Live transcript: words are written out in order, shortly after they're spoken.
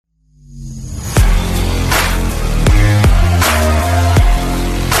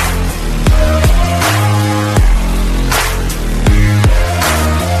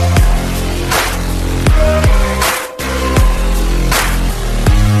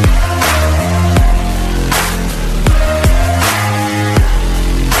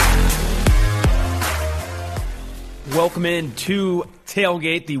Welcome in to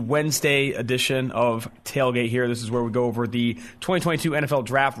Tailgate, the Wednesday edition of Tailgate here. This is where we go over the 2022 NFL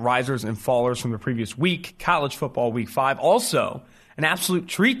Draft risers and fallers from the previous week, college football week 5. Also, an absolute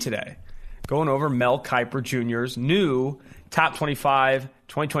treat today, going over Mel Kiper Jr.'s new top 25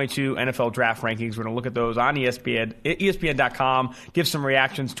 2022 NFL Draft rankings. We're going to look at those on ESPN.com, give some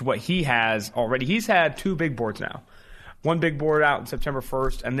reactions to what he has already. He's had 2 big boards now. One big board out on September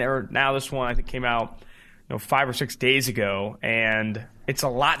 1st, and now this one I think came out 5 or 6 days ago, and it's a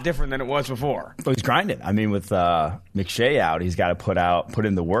lot different than it was before. Well, he's grinding. I mean, with McShay out, he's got to put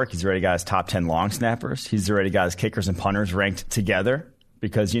in the work. He's already got his top 10 long snappers. He's already got his kickers and punters ranked together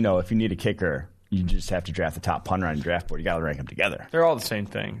because, if you need a kicker, you just have to draft the top punter on your draft board. You got to rank them together. They're all the same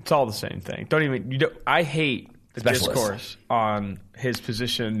thing. It's all the same thing. I hate the discourse on his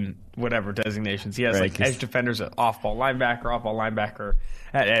position, whatever designations. He has edge defenders at off-ball linebacker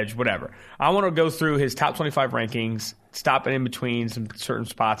at edge, whatever. I want to go through his top 25 rankings, stop it in between some certain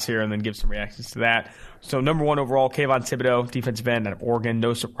spots here, and then give some reactions to that. So number 1 overall, Kayvon Thibodeau, defensive end out of Oregon.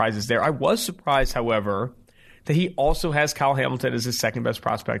 No surprises there. I was surprised, however, that he also has Kyle Hamilton as his second best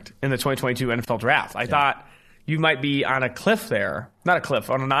prospect in the 2022 NFL Draft. I thought you might be on a cliff there. Not a cliff,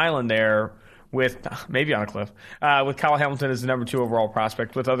 on an island there with Kyle Hamilton as the number 2 overall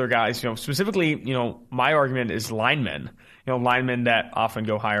prospect with other guys. Specifically, my argument is linemen. Linemen that often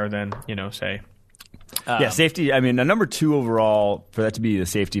go higher than, say. Safety. I mean, a number 2 overall, for that to be the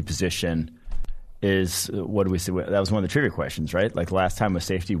safety position is, what do we say? That was one of the trivia questions, right? Like last time a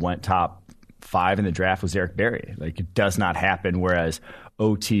safety went top 5 in the draft was Eric Berry. Like it does not happen, whereas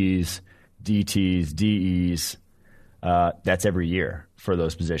OTs, DTs, DEs, that's every year for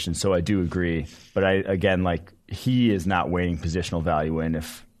those positions. So I do agree. But he is not weighing positional value in.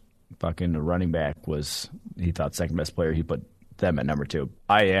 If fucking the running back he thought second best player, he put them at number 2.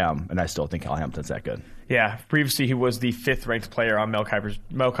 I am, and I still think Kyle Hamilton's that good. Yeah, previously he was the 5th ranked player on Mel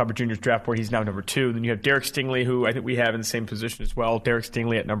Kiper Jr.'s draft board. He's now number 2. Then you have Derek Stingley, who I think we have in the same position as well. Derek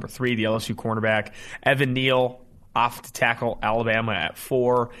Stingley at number 3, the LSU cornerback. Evan Neal, off to tackle Alabama at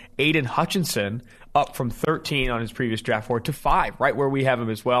 4. Aiden Hutchinson up from 13 on his previous draft board to 5, right where we have him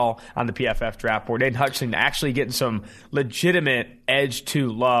as well on the PFF draft board. Aiden Hutchinson actually getting some legitimate edge to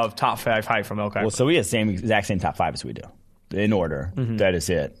love top 5 height from Mel Kiper. Well, so we have exact same top 5 as we do. In order. Mm-hmm. That is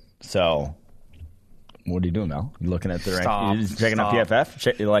it. So what are you doing, Mel? You looking at the rank? You checking out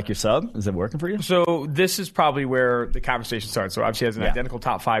PFF? You like your sub? Is it working for you? So this is probably where the conversation starts. So obviously he has an identical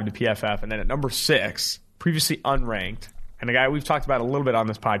top 5 to PFF. And then at number 6, previously unranked, and a guy we've talked about a little bit on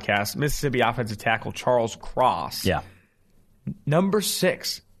this podcast, Mississippi offensive tackle Charles Cross. Yeah. Number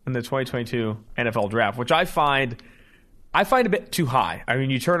 6 in the 2022 NFL Draft, which I find a bit too high. I mean,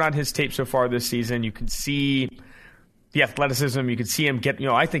 you turn on his tape so far this season, you can see the athleticism. You can see him get,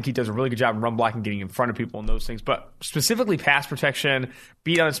 I think he does a really good job in run blocking, getting in front of people and those things. But specifically pass protection,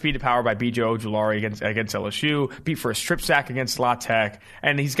 beat on his speed to power by B.J. Ojulari against LSU, beat for a strip sack against La Tech.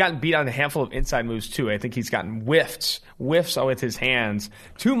 And he's gotten beat on a handful of inside moves too. I think he's gotten whiffs with his hands.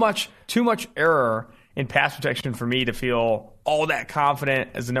 Too much error in pass protection for me to feel all that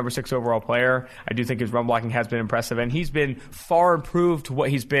confident as the number 6 overall player. I do think his run blocking has been impressive, and he's been far improved to what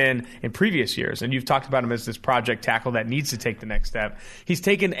he's been in previous years. And you've talked about him as this project tackle that needs to take the next step. He's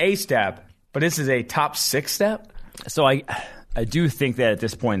taken a step, but this is a top 6 step. So I do think that at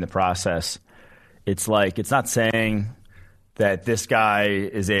this point in the process, it's not saying that this guy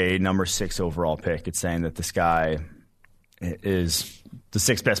is a number 6 overall pick. It's saying that this guy is the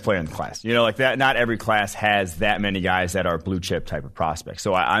 6th best player in the class. Like that. Not every class has that many guys that are blue chip type of prospects.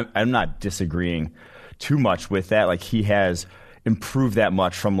 So I'm not disagreeing too much with that. Like he has improved that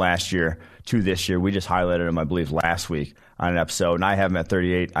much from last year to this year. We just highlighted him, I believe, last week on an episode, and I have him at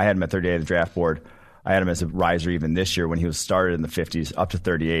 38. I had him at 38 on the draft board. I had him as a riser even this year when he was started in the 50s up to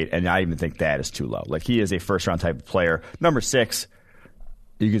 38, and I even think that is too low. Like he is a first-round type of player. Number 6,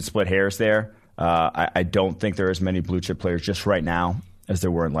 you could split hairs there. I don't think there are as many blue chip players just right now as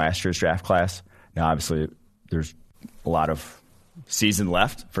there were in last year's draft class. Now, obviously, there's a lot of season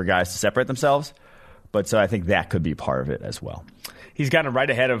left for guys to separate themselves, but so I think that could be part of it as well. He's gotten right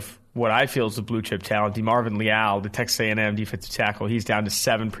ahead of what I feel is the blue chip talent. DeMarvin Leal, the Texas A&M defensive tackle, he's down to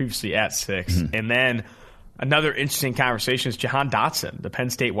 7, previously at 6. Mm-hmm. And then another interesting conversation is Jahan Dotson, the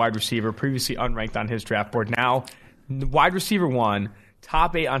Penn State wide receiver, previously unranked on his draft board. Now, wide receiver 1,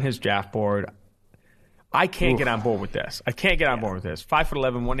 top 8 on his draft board. I can't get on board with this. 5'11",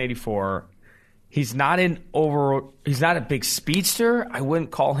 184. He's not a big speedster. I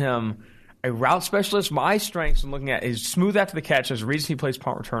wouldn't call him a route specialist. My strengths I'm looking at is smooth after the catch. There's a reason he plays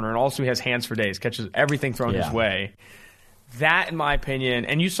punt returner, and also he has hands for days, catches everything thrown his way. That, in my opinion,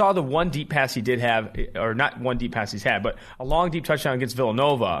 and you saw the one deep pass he did have, or not one deep pass he's had, but a long deep touchdown against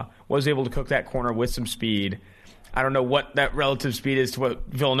Villanova, was able to cook that corner with some speed. I don't know what that relative speed is to what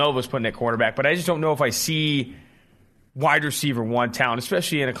Villanova's putting at quarterback, but I just don't know if I see wide receiver one talent,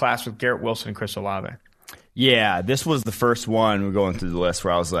 especially in a class with Garrett Wilson and Chris Olave. Yeah, this was the first one we're going through the list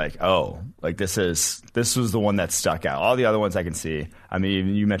where I was like, oh, like this was the one that stuck out. All the other ones I can see. I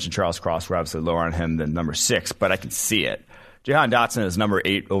mean, you mentioned Charles Cross, we're obviously lower on him than number 6, but I can see it. Jahan Dotson is number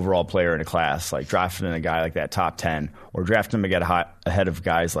 8 overall player in a class, like drafting a guy like that top 10, or drafting him to get ahead of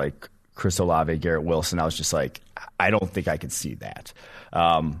guys like Chris Olave, Garrett Wilson. I was just like, I don't think I could see that.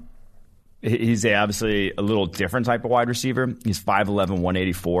 He's obviously a little different type of wide receiver. He's 5'11",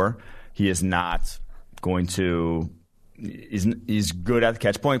 184. He is not going to he's good at the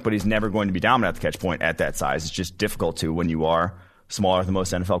catch point, but he's never going to be dominant at the catch point at that size. It's just difficult to when you are smaller than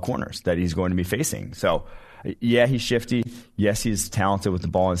most NFL corners that he's going to be facing. So, yeah, he's shifty. Yes, he's talented with the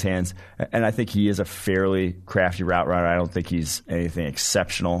ball in his hands. And I think he is a fairly crafty route runner. I don't think he's anything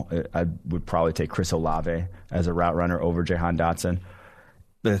exceptional. I would probably take Chris Olave as a route runner over Jahan Dotson.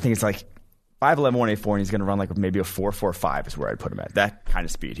 But I think it's like 5'11", 184, and he's going to run like maybe a 4.45 is where I'd put him at. That kind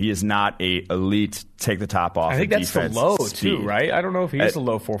of speed. He is not a elite take the top off. I think that's the low speed. too, right? I don't know if he is a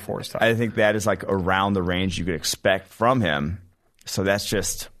low 4.4 type. I think that is like around the range you could expect from him. So that's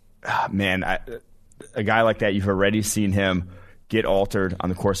just, man, a guy like that, you've already seen him get altered on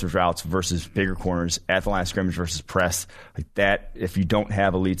the course of routes versus bigger corners at the line of scrimmage versus press. Like that, if you don't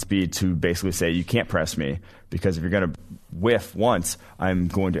have elite speed to basically say, you can't press me, because if you're going to whiff once, I'm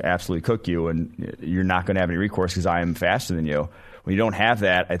going to absolutely cook you, and you're not going to have any recourse because I am faster than you. When you don't have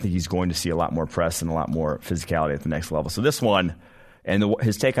that, I think he's going to see a lot more press and a lot more physicality at the next level. So this one, and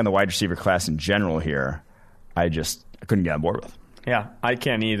his take on the wide receiver class in general here, I couldn't get on board with. Yeah, I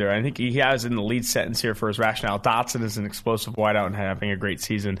can't either. I think he has in the lead sentence here for his rationale. Dotson is an explosive wideout and having a great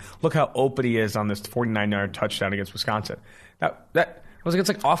season. Look how open he is on this 49-yard touchdown against Wisconsin. That was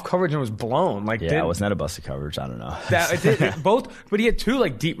against like off coverage and was blown. Like, yeah, wasn't that a busted coverage? I don't know. Both, but he had 2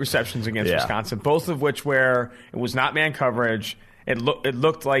 like deep receptions against Wisconsin, both of which where it was not man coverage. It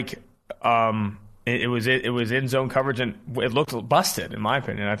looked like it was in zone coverage, and it looked busted in my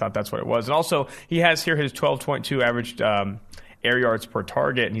opinion. I thought that's what it was. And also he has here his 12.2 averaged air yards per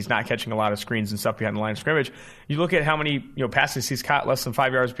target, and he's not catching a lot of screens and stuff behind the line of scrimmage. You look at how many passes he's caught less than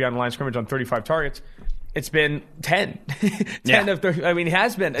 5 yards beyond the line of scrimmage on 35 targets. It's been 10. 10 of 30. I mean, it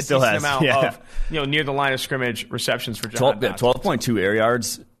has been a decent amount of near the line of scrimmage receptions for Jahan Dotson. 12.2 air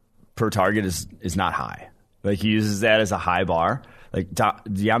yards per target is not high. Like, he uses that as a high bar. Like,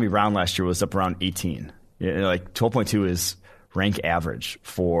 De'Ami Brown last year was up around 18. Like, 12.2 is rank average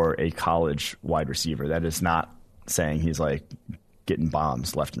for a college wide receiver. That is not saying he's like getting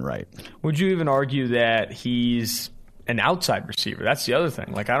bombs left and right. Would you even argue that he's an outside receiver? That's the other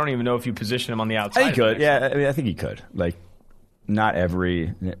thing. Like, I don't even know if you position him on the outside. He could. Yeah, I mean, I think he could. Like, not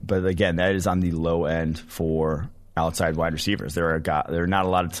every, but again, that is on the low end for outside wide receivers. There are not a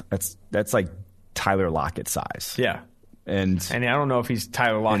lot of that's like Tyler Lockett size. Yeah, and I don't know if he's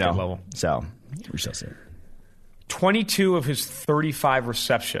Tyler Lockett level. So we shall see. 22 of his 35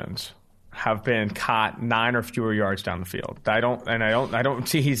 receptions have been caught 9 or fewer yards down the field. I don't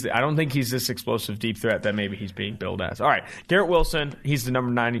think he's this explosive deep threat that maybe he's being billed as. All right, Garrett Wilson, he's the number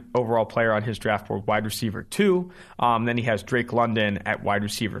 9 overall player on his draft board, wide receiver 2. Then he has Drake London at wide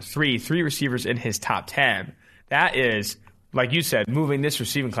receiver 3. 3 receivers in his top 10. That is, like you said, moving this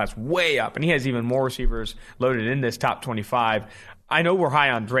receiving class way up, and he has even more receivers loaded in this top 25. I know we're high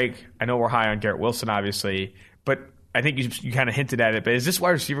on Drake. I know we're high on Garrett Wilson, obviously, but I think you kind of hinted at it, but is this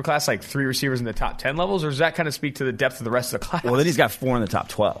wide receiver class like 3 receivers in the top 10 levels, or does that kind of speak to the depth of the rest of the class? Well, then he's got 4 in the top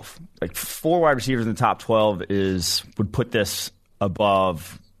 12. Like, 4 wide receivers in the top 12 would put this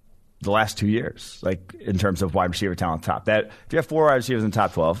above the last 2 years, like in terms of wide receiver talent top. That if you have 4 wide receivers in the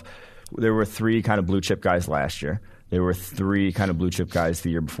top 12, there were 3 kind of blue chip guys last year. There were 3 kind of blue chip guys the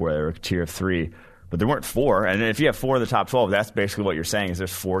year before. They were a tier of 3. But there weren't 4. And if you have 4 in the top 12, that's basically what you're saying is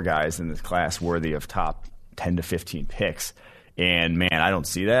there's 4 guys in this class worthy of top 10 to 15 picks. And, man, I don't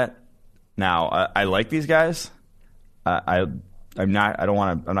see that. Now, I like these guys. I'm not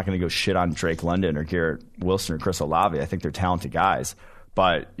going to go shit on Drake London or Garrett Wilson or Chris Olave. I think they're talented guys.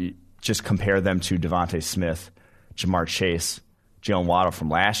 But just compare them to Devontae Smith, Jamar Chase, Jalen Waddle from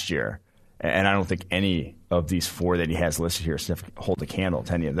last year. And I don't think any of these 4 that he has listed here hold a candle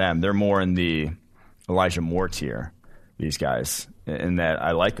to any of them. They're more in the Elijah Moore tier, these guys, in that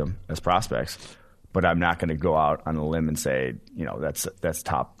I like them as prospects. But I'm not going to go out on a limb and say, that's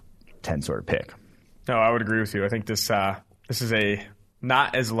top 10 sort of pick. No, I would agree with you. I think this is a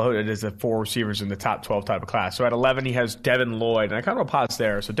not as loaded as the 4 receivers in the top 12 type of class. So at 11, he has Devin Lloyd, and I kind of pause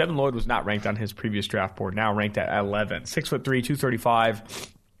there. So Devin Lloyd was not ranked on his previous draft board, now ranked at 11. 6'3",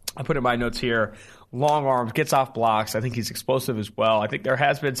 235. I put in my notes here. Long arms, gets off blocks. I think he's explosive as well. I think there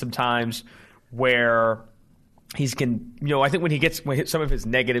has been some times where I think when he hit some of his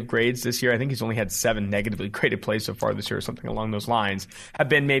negative grades this year, I think he's only had 7 negatively graded plays so far this year or something along those lines, have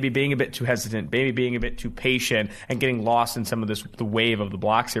been maybe being a bit too hesitant, maybe being a bit too patient and getting lost in some of the wave of the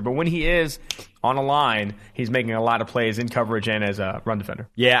blocks here. But when he is on a line, he's making a lot of plays in coverage and as a run defender.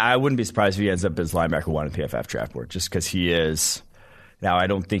 Yeah, I wouldn't be surprised if he ends up as linebacker 1 in PFF draft board, just because he is. Now, I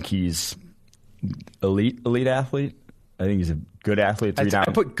don't think he's elite athlete. I think he's a good athlete. I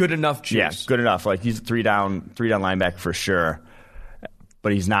put good enough juice. Yeah, good enough. Like he's a three down linebacker for sure.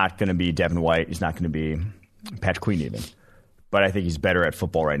 But he's not going to be Devin White. He's not going to be Patrick Queen even. But I think he's better at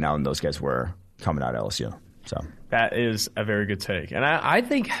football right now than those guys were coming out of LSU. So that is a very good take. And I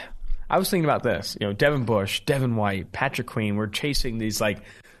think I was thinking about this. Devin Bush, Devin White, Patrick Queen. We're chasing these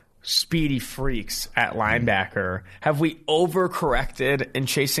speedy freaks at linebacker. Have we overcorrected in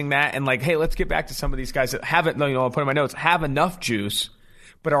chasing that? And hey, let's get back to some of these guys that haven't, I'll put in my notes, have enough juice,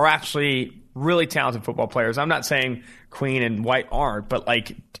 but are actually really talented football players. I'm not saying Queen and White aren't, but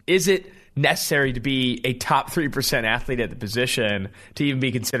is it necessary to be a top 3% athlete at the position to even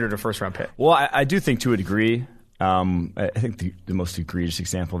be considered a first-round pick? Well, I do think to a degree. I think the most egregious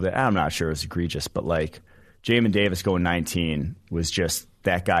example of that, I'm not sure it's egregious, but Jamin Davis going 19 was just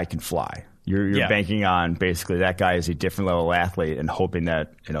that guy can fly. You're banking on basically that guy is a different level athlete and hoping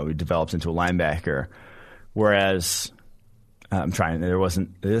that he develops into a linebacker. Whereas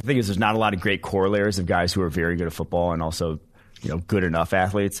the thing is there's not a lot of great corollaries of guys who are very good at football and also good enough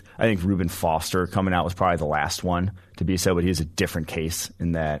athletes. I think Reuben Foster coming out was probably the last one to be so, but he's a different case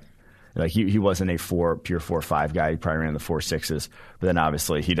in that he wasn't a pure 4-5 guy. He probably ran the 4-6s, but then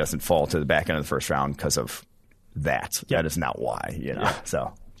obviously he doesn't fall to the back end of the first round because of that. That is not why, So,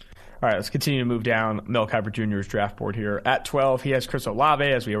 all right, let's continue to move down Mel Kiper Jr.'s draft board here. At 12, he has Chris Olave,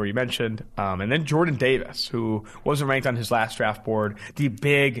 as we already mentioned, and then Jordan Davis, who wasn't ranked on his last draft board, the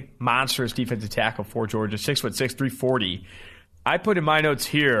big, monstrous defensive tackle for Georgia, 6'6", 340. I put in my notes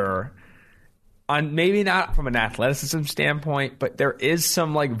here, on maybe not from an athleticism standpoint, but there is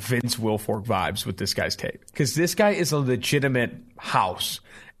some Vince Wilfork vibes with this guy's tape, because this guy is a legitimate house,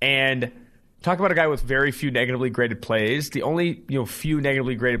 and talk about a guy with very few negatively graded plays. The only few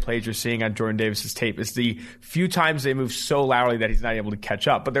negatively graded plays you're seeing on Jordan Davis's tape is the few times they move so loudly that he's not able to catch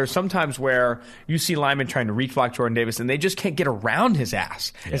up. But there's some times where you see linemen trying to reach block Jordan Davis and they just can't get around his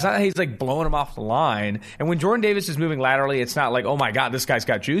ass. Yeah. It's not that he's blowing him off the line. And when Jordan Davis is moving laterally, it's not oh my God, this guy's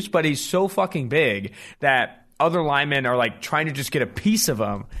got juice. But he's so fucking big that other linemen are trying to just get a piece of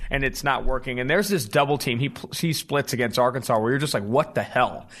him, and it's not working. And there's this double team he splits against Arkansas where you're just what the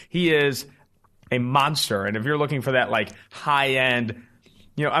hell? He is a monster. And if you're looking for that high end,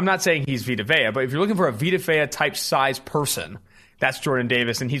 I'm not saying he's Vita Vea, but if you're looking for a Vita Vea type size person, that's Jordan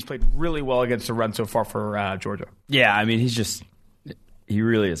Davis, and he's played really well against the run so far for Georgia. Yeah, I mean, he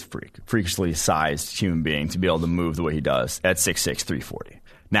really is freakishly sized human being to be able to move the way he does at 6'6", 340.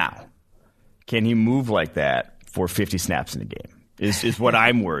 Now, can he move like that for 50 snaps in a game? Is what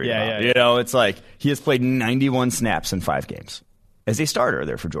I'm worried about. Yeah. It's he has played 91 snaps in 5 games as a starter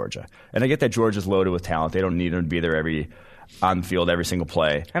there for Georgia. And I get that Georgia's loaded with talent. They don't need him to be there on the field every single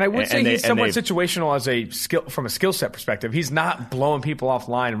play. And I would say he's somewhat situational from a skill set perspective. He's not blowing people off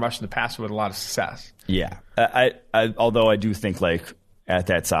the line and rushing the passer with a lot of success. Yeah. Although I do think at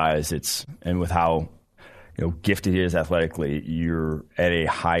that size and with how gifted he is athletically, you're at a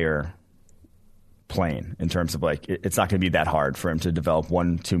higher plane in terms of it's not going to be that hard for him to develop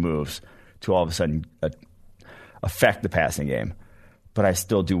 1-2 moves to all of a sudden affect the passing game. But I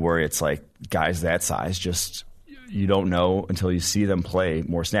still do worry it's guys that size just you don't know until you see them play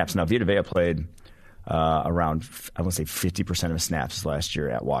more snaps. Now, Vita Vea played around, I want to say 50% of his snaps last year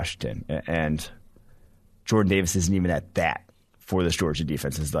at Washington. And Jordan Davis isn't even at that for this Georgia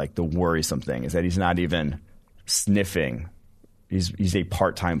defense. Is the worrisome thing is that he's not even sniffing. He's a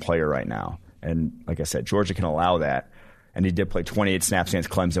part-time player right now. And like I said, Georgia can allow that. And he did play 28 snaps against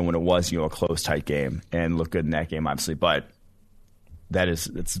Clemson when it was a close, tight game and looked good in that game, obviously. But it's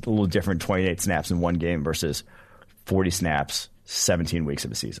a little different, 28 snaps in one game versus 40 snaps, 17 weeks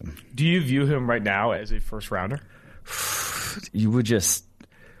of a season. Do you view him right now as a first-rounder? You would just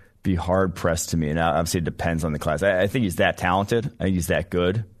be hard-pressed to me. And obviously it depends on the class. I think he's that talented. I think he's that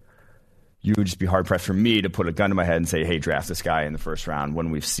good. You would just be hard-pressed for me to put a gun to my head and say, hey, draft this guy in the first round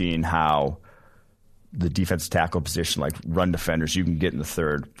when we've seen how the defensive tackle position, run defenders, you can get in the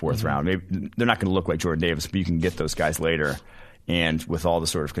third, fourth round. Maybe they're not going to look like Jordan Davis, but you can get those guys later And with all the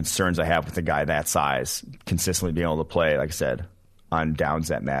sort of concerns I have with a guy that size, consistently being able to play, like I said, on downs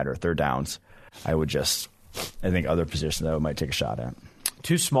that matter, third downs, I think other positions I might take a shot at.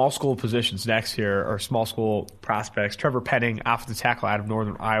 Two small school positions next here are small school prospects. Trevor Penning, offensive tackle out of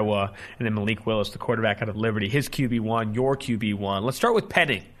Northern Iowa, and then Malik Willis, the quarterback out of Liberty. His QB1, your QB1. Let's start with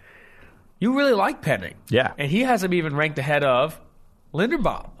Penning. You really like Penning. Yeah. And he has him even ranked ahead of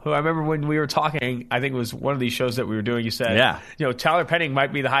Linderbaum, who I remember when we were talking, I think it was one of these shows that we were doing, you said, Tyler Penning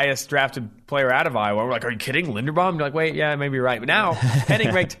might be the highest drafted player out of Iowa. We're like, are you kidding? Linderbaum? You're like, wait, yeah, maybe you're right. But now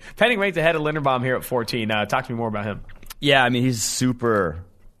Penning ranked ahead of Linderbaum here at 14. Talk to me more about him. Yeah, I mean, he's super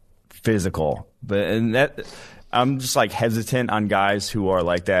physical. I'm just like hesitant on guys who are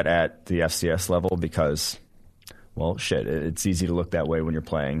like that at the FCS level because, well, shit, it's easy to look that way when you're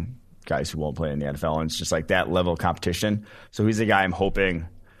playing guys who won't play in the NFL, and it's just like that level of competition. So he's a guy I'm hoping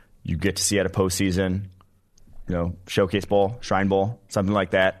you get to see at a postseason, Showcase Bowl, Shrine Bowl, something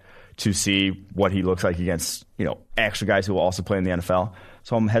like that, to see what he looks like against, actual guys who will also play in the NFL.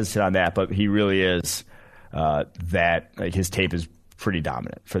 So I'm hesitant on that, but he really is his tape is pretty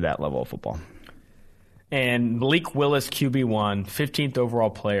dominant for that level of football. And Malik Willis, QB1, 15th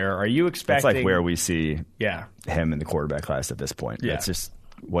overall player. Are you expecting... That's like where we see him in the quarterback class at this point. Yeah. That's just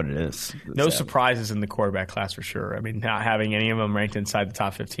what it is. No surprises in the quarterback class for sure. I mean, not having any of them ranked inside the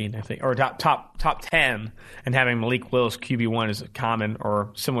top 15, I think, or top 10, and having Malik Willis QB1 is common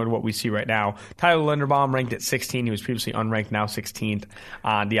or similar to what we see right now. Tyler Linderbaum ranked at 16. He was previously unranked, now 16th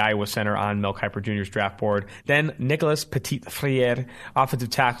on the Iowa Center on Mel Kiper Jr.'s draft board. Then Nicholas Petit-Frere,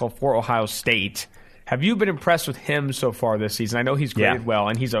 offensive tackle for Ohio State. Have you been impressed with him so far this season? I know he's graded well,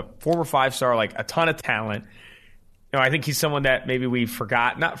 and he's a former 5-star, like a ton of talent. I think he's someone that maybe we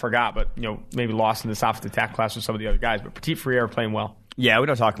not forgot, but maybe lost in this offensive tackle class with some of the other guys. But Petit-Frere playing well. Yeah, we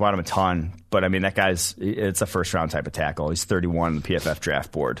don't talk about him a ton, but I mean that it's a first round type of tackle. He's 31 on the PFF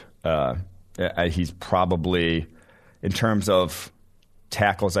draft board. He's probably, in terms of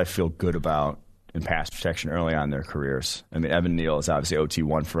tackles, I feel good about in pass protection early on in their careers. I mean, Evan Neal is obviously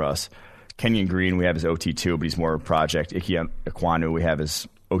OT1 for us. Kenyon Green we have as OT2, but he's more of a project. Ike Ekwonu we have as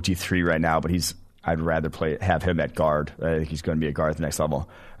OT3 right now, but I'd rather have him at guard. I think he's going to be a guard at the next level.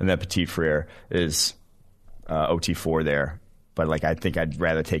 And then Petit-Frere is OT4 there. But I think I'd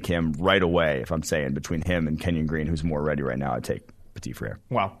rather take him right away if I'm saying between him and Kenyon Green, who's more ready right now, I'd take Petit-Frere.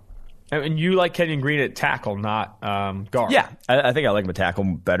 Wow. And you like Kenyon Green at tackle, not guard. Yeah, I think I like him at tackle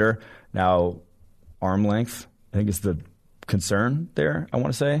better. Now, arm length, I think is the concern there, I want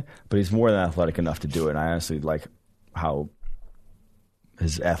to say. But he's more than athletic enough to do it. And I honestly like how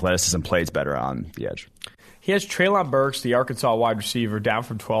his athleticism plays better on the edge. He has Treylon Burks, the Arkansas wide receiver, down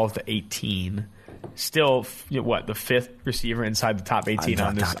from 12 to 18. Still, the fifth receiver inside the top 18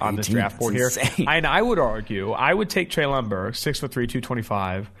 on this draft board here. And I would argue, I would take Treylon Burks, 6'3",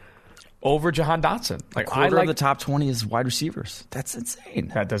 225, over Jahan Dotson. A quarter of the top 20 is wide receivers. That's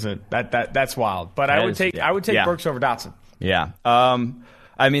insane. That's wild. But I would take Burks over Dotson. Yeah.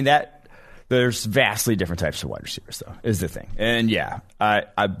 I mean there's vastly different types of wide receivers, though, is the thing. And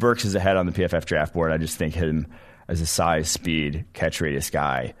Burks is ahead on the PFF draft board. I just think him as a size, speed, catch radius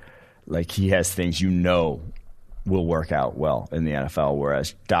guy, he has things will work out well in the NFL.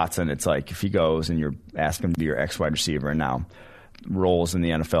 Whereas Dotson, it's like if he goes and you're asking him to be your X wide receiver, and now roles in the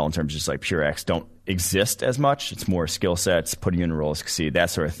NFL in terms of just pure X don't exist as much. It's more skill sets, putting you in roles to succeed, that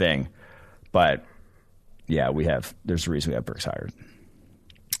sort of thing. But there's a reason we have Burks hired.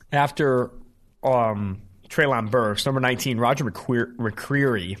 After Treylon Burks, number 19, Roger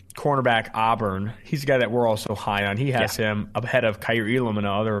McCreary, cornerback Auburn. He's the guy that we're also high on. He has him ahead of Kaiir Elam and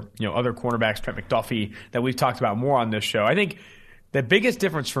other cornerbacks, Trent McDuffie, that we've talked about more on this show. I think the biggest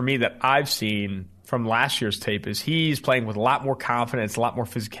difference for me that I've seen from last year's tape is he's playing with a lot more confidence, a lot more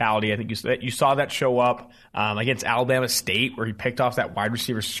physicality. I think you saw that show up against Alabama State, where he picked off that wide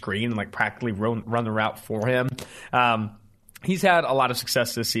receiver screen and practically run the route for him. He's had a lot of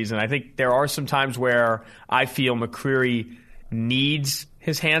success this season. I think there are some times where I feel McCreary needs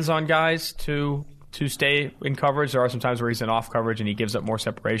his hands on guys to stay in coverage. There are some times where he's in off coverage and he gives up more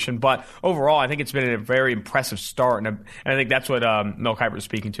separation. But overall, I think it's been a very impressive start. And I think that's what Mel Kiper was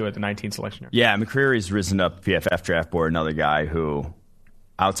speaking to at the 19th selection. Yeah, McCreary's risen up PFF draft board, another guy who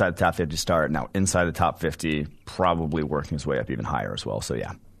outside the top 50 start, now inside the top 50, probably working his way up even higher as well. So,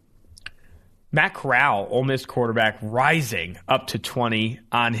 yeah. Matt Corral, Ole Miss quarterback, rising up to 20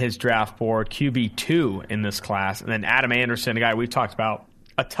 on his draft board, QB2 in this class. And then Adam Anderson, a guy we've talked about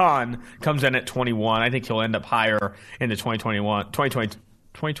a ton, comes in at 21. I think he'll end up higher in the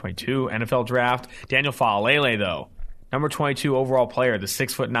 2022 NFL draft. Daniel Faalele, though, number 22 overall player, the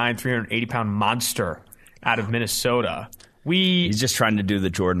 6'9", 380-pound monster out of Minnesota. He's just trying to do the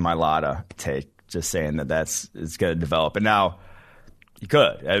Jordan Mailata take, just saying that it's going to develop. And now he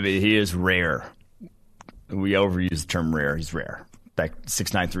could. I mean, he is rare. We overuse the term rare. He's rare. That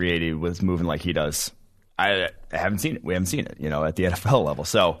 6'9", 380 was moving like he does. I haven't seen it. We haven't seen it, at the NFL level.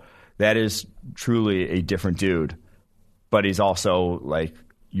 So that is truly a different dude. But he's also like,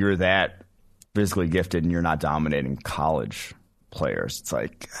 you're that physically gifted and you're not dominating college players. It's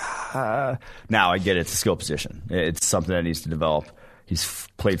like, now I get it. It's a skill position. It's something that needs to develop. He's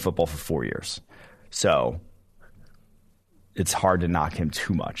played football for 4 years. So it's hard to knock him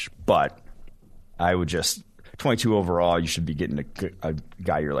too much. But I would just, 22 overall, you should be getting a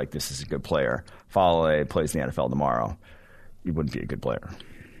guy you're like, this is a good player. Falalay plays in the NFL tomorrow. He wouldn't be a good player.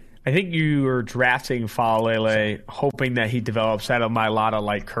 I think you are drafting Falalay hoping that he develops at a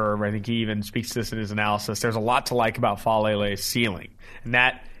Mailata-like curve. I think he even speaks to this in his analysis. There's a lot to like about Falalay's ceiling, and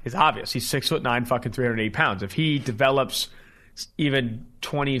that is obvious. He's 6'9", fucking 308 pounds. If he develops even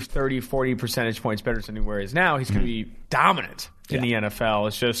 20, 30, 40 percentage points better than where he is now, he's going to be dominant in the NFL.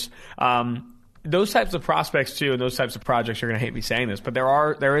 It's just those types of prospects too, and those types of projects. You're going to hate me saying this, but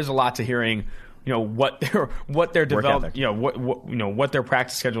there is a lot to hearing. What they're developing, what their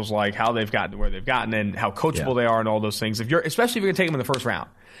practice schedule's like, how they've gotten to where they've gotten, and how coachable they are, and all those things. Especially if you're going to take them in the first round.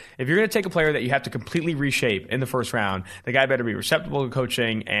 If you're going to take a player that you have to completely reshape in the first round, the guy better be receptive to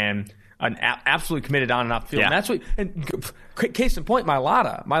coaching and absolutely committed on and off the field. Yeah. And that's what. And case in point,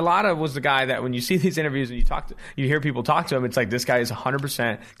 Mailata. Mailata was the guy that when you see these interviews and you hear people talk to him, it's like this guy is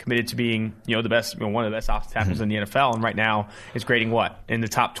 100% committed to being the best, one of the best offensive tackles in the NFL, and right now is grading in the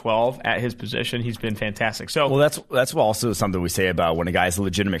top 12 at his position. He's been fantastic. So that's also something we say about when a guy has a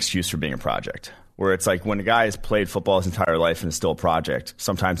legitimate excuse for being a project. Where it's like when a guy has played football his entire life and is still a project,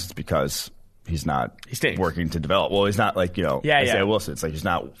 sometimes it's because he's not working to develop. Well, he's not like, Isaiah Wilson. It's like he's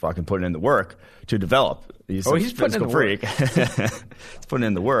not fucking putting in the work to develop. He's putting in the freak. He's putting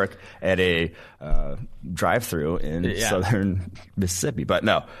in the work at a drive-through in southern Mississippi. But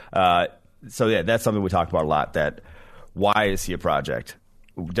no. That's something we talk about a lot, that why is he a project?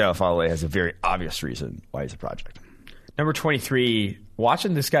 Daniel Falalay has a very obvious reason why he's a project. Number 23,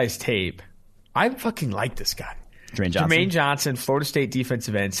 watching this guy's tape, I fucking like this guy. Jermaine Johnson, Florida State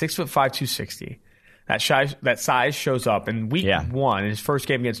defensive end, 6'5", 260. That size shows up in week 1 in his first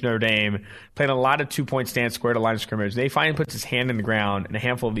game against Notre Dame. Played a lot of 2-point stance, square to line of scrimmage. They finally puts his hand in the ground in a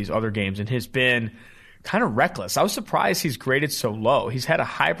handful of these other games and has been kind of reckless. I was surprised he's graded so low. He's had a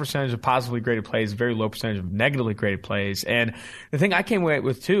high percentage of positively graded plays, a very low percentage of negatively graded plays. And the thing I came away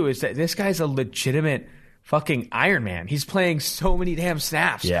with too is that this guy's a legitimate fucking Iron Man. He's playing so many damn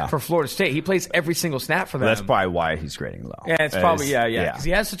snaps for Florida State. He plays every single snap for them. That's probably why he's grading low. Yeah, it's probably, because he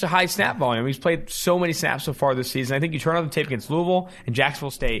has such a high snap volume. He's played so many snaps so far this season. I think you turn on the tape against Louisville and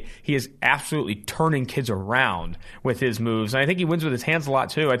Jacksonville State, he is absolutely turning kids around with his moves. And I think he wins with his hands a lot,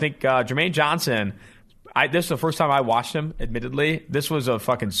 too. I think Jermaine Johnson, this is the first time I watched him, admittedly. This was a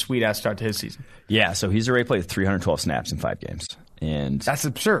fucking sweet-ass start to his season. Yeah, so he's already played 312 snaps in 5 games. And that's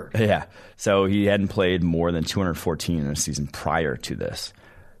absurd. Yeah. So he hadn't played more than 214 in a season prior to this.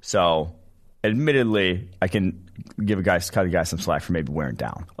 So admittedly, I can cut a guy some slack for maybe wearing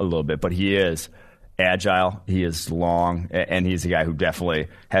down a little bit, but he is agile, he is long, and he's a guy who definitely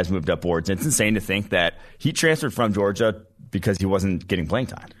has moved up boards. And it's insane to think that he transferred from Georgia because he wasn't getting playing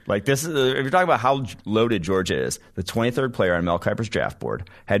time. Like this is, if you're talking about how loaded Georgia is, the 23rd player on Mel Kiper's draft board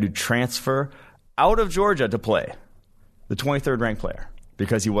had to transfer out of Georgia to play. The 23rd ranked player,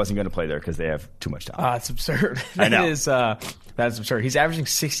 because he wasn't going to play there because they have too much time. That's absurd. I know. That's absurd. He's averaging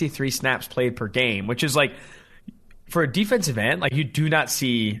 63 snaps played per game, which is like, for a defensive end, like you do not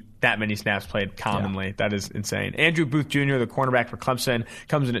see that many snaps played commonly. Yeah. That is insane. Andrew Booth Jr., the cornerback for Clemson,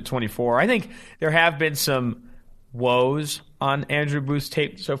 comes in at 24. I think there have been some woes on Andrew Booth's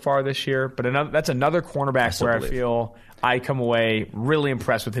tape so far this year, but that's another cornerback where I feel I come away really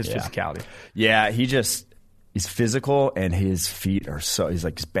impressed with his physicality. Yeah, he's physical, and his feet are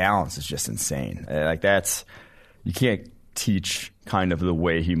his balance is just insane. You can't teach kind of the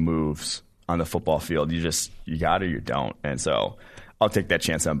way he moves on the football field. You got or you don't. And so I'll take that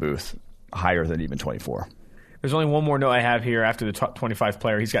chance on Booth higher than even 24. There's only one more note I have here after the top 25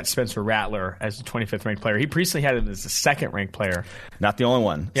 player. He's got Spencer Rattler as the 25th ranked player. He previously had him as the 2nd ranked player. Not the only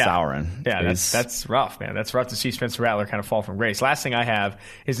one. Yeah. Sauron. Yeah, that's rough, man. That's rough to see Spencer Rattler kind of fall from grace. Last thing I have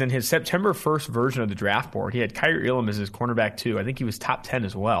is in his September 1st version of the draft board, he had Kyrie Elam as his cornerback too. I think he was top 10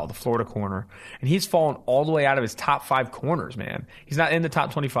 as well, the Florida corner. And he's fallen all the way out of his top 5 corners, man. He's not in the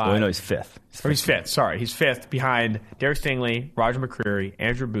top 25. Well, no, he's 5th. He's 5th. Sorry, he's 5th behind Derek Stingley, Roger McCreary,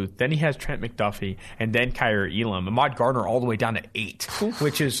 Andrew Booth. Then he has Trent McDuffie, and then Kyrie Elam. Ahmad Gardner all the way down to 8,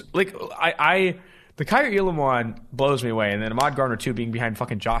 which is like the The Kyrie Elam one blows me away, and then Ahmad Gardner too being behind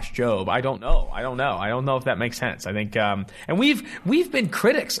fucking Josh Jobe. I don't know if that makes sense. I think, and we've been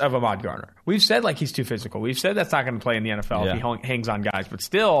critics of Ahmad Gardner. We've said like he's too physical. We've said that's not going to play in the NFL if he hangs on guys. But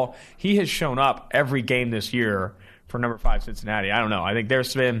still, he has shown up every game this year for number 5 Cincinnati. I don't know. I think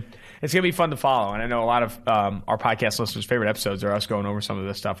it's going to be fun to follow. And I know a lot of our podcast listeners' favorite episodes are us going over some of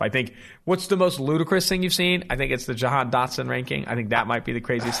this stuff. I think what's the most ludicrous thing you've seen? I think it's the Jahan Dotson ranking. I think that might be the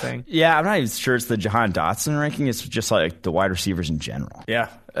craziest thing. Yeah, I'm not even sure it's the Jahan Dotson ranking. It's just like the wide receivers in general. Yeah.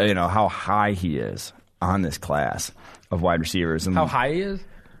 How high he is on this class of wide receivers. And how high he is?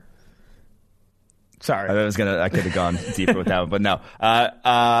 Sorry. I could have gone deeper with that one, but no.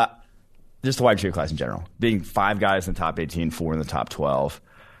 Just the wide receiver class in general. Being 5 guys in the top 18, 4 in the top 12.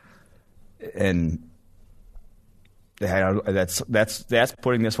 And that's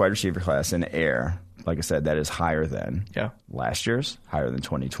putting this wide receiver class in the air. Like I said, that is higher than last year's, higher than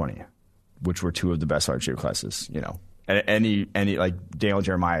 2020, which were 2 of the best wide receiver classes. Any like Daniel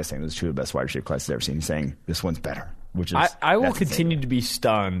Jeremiah is saying those 2 of the best wide receiver classes I've ever seen. He's saying this one's better, which is I will continue to be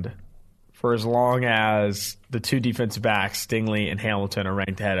stunned for as long as the 2 defensive backs, Stingley and Hamilton, are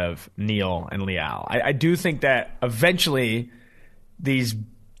ranked ahead of Neal and Leal. I do think that eventually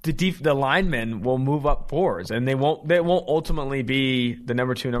the linemen will move up boards, and they won't ultimately be the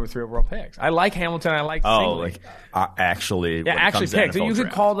number 2, number 3 overall picks. I like Hamilton. I like Stingley. Actually picked. You could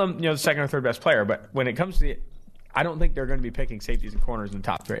call them the second or third best player, but when it comes to I don't think they're going to be picking safeties and corners in the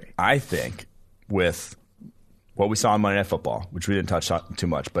top 3. I think with what we saw on Monday Night Football, which we didn't touch on too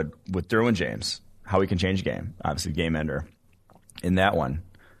much, but with Derwin James, how he can change a game, obviously game ender, in that one,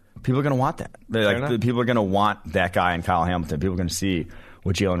 people are going to want that. People are going to want that guy in Kyle Hamilton. People are going to see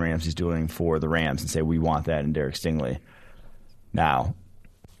what Jalen Ramsey's doing for the Rams and say, we want that in Derek Stingley. Now,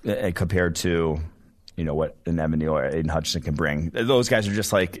 compared to what an Evan Neal or Aiden Hutchinson can bring, those guys are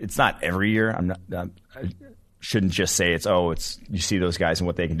just like, it's not every year. I shouldn't just say it's you see those guys and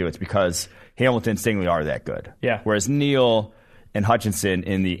what they can do. It's because Hamilton and Stingley are that good. Yeah. Whereas Neal and Hutchinson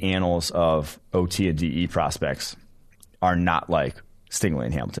in the annals of OT and DE prospects are not like Stingley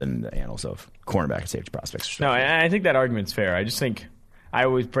and Hamilton in the annals of cornerback and safety prospects. No, I think that argument's fair. I just think I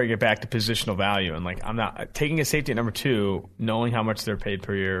always bring it back to positional value. And I'm not taking a safety at number 2, knowing how much they're paid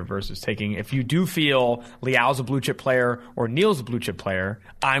per year versus taking, if you do feel Leal's a blue chip player or Neal's a blue chip player,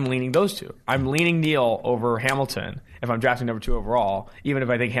 I'm leaning those 2. I'm leaning Neal over Hamilton if I'm drafting number 2 overall, even if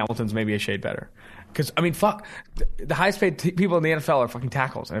I think Hamilton's maybe a shade better. Because, fuck, the highest paid people in the NFL are fucking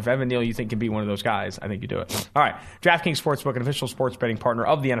tackles. And if Evan Neal you think can be one of those guys, I think you do it. All right. DraftKings Sportsbook, an official sports betting partner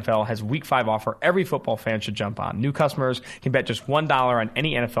of the NFL, has a Week 5 offer every football fan should jump on. New customers can bet just $1 on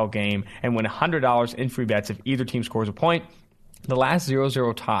any NFL game and win $100 in free bets if either team scores a point. The last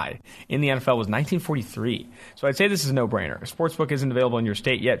 0-0 tie in the NFL was 1943. So I'd say this is a no-brainer. If Sportsbook isn't available in your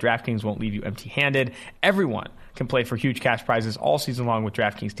state yet, DraftKings won't leave you empty-handed. Everyone can play for huge cash prizes all season long with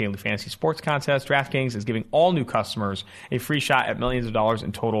DraftKings Daily Fantasy Sports Contest. DraftKings is giving all new customers a free shot at millions of dollars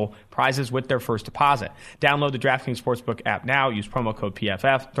in total prizes with their first deposit. Download the DraftKings Sportsbook app now. Use promo code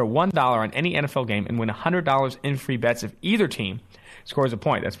PFF. Throw $1 on any NFL game and win $100 in free bets if either team scores a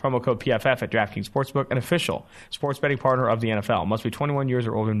point. That's promo code PFF at DraftKings Sportsbook, an official sports betting partner of the NFL. Must be 21 years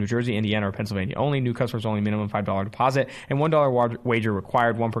or older in New Jersey, Indiana, or Pennsylvania only. New customers only. Minimum $5 deposit and $1 wager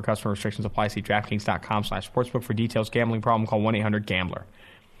required. 1 per customer. Restrictions apply. See DraftKings.com/sportsbook for details. Gambling problem? Call 1-800-GAMBLER.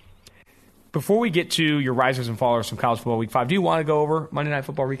 Before we get to your risers and fallers from college football Week 5, do you want to go over Monday Night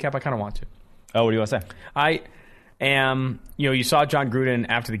Football recap? I kind of want to. Oh, what do you want to say? I am, you saw John Gruden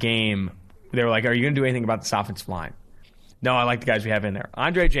after the game. They were like, are you going to do anything about this offensive line? No, I like the guys we have in there.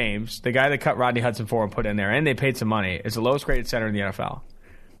 Andre James, the guy that cut Rodney Hudson for and put in there, and they paid some money, is the lowest graded center in the NFL.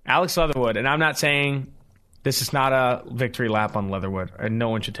 Alex Leatherwood, and I'm not saying this is not a victory lap on Leatherwood, and no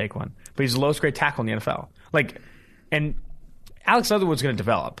one should take one, but he's the lowest grade tackle in the NFL. And Alex Leatherwood's going to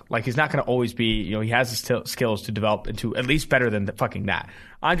develop. He's not going to always be, he has the skills to develop into at least better than fucking that.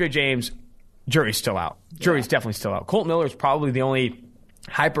 Andre James, jury's still out. Jury's definitely still out. Colton Miller is probably the only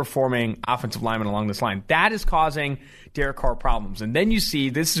high-performing offensive lineman along this line. That is causing Derek Carr problems. And then you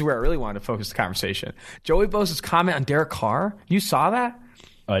see, this is where I really wanted to focus the conversation. Joey Bosa's comment on Derek Carr, you saw that?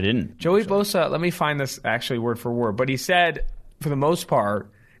 I didn't. Joey Bosa, let me find this actually word for word, but he said, for the most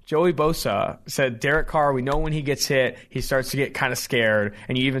part, Joey Bosa said, Derek Carr, we know when he gets hit, he starts to get kind of scared.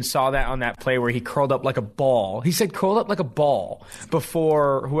 And you even saw that on that play where he curled up like a ball. He said curled up like a ball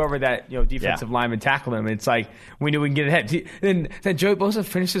before whoever that defensive lineman tackled him. It's like, we knew we can get ahead. Then Joey Bosa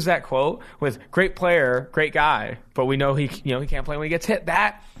finishes that quote with, great player, great guy, but we know he can't play when he gets hit.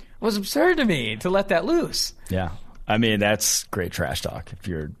 That was absurd to me, to let that loose. Yeah. That's great trash talk if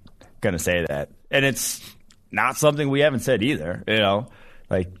you're going to say that. And it's not something we haven't said either,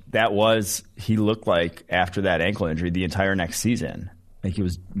 Like, he looked like after that ankle injury the entire next season, like he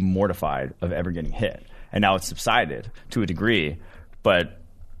was mortified of ever getting hit. And now it's subsided to a degree, but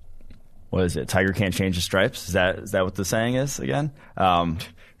what is it? Tiger can't change his stripes? Is that what the saying is again?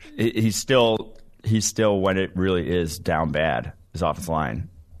 He's still, when it really is down bad, his offensive line,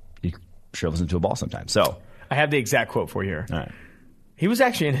 he shovels into a ball sometimes. So I have the exact quote for you here. All right. He was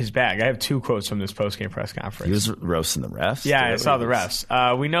actually in his bag. I have 2 quotes from this post-game press conference. He was roasting the refs? Yeah, I saw the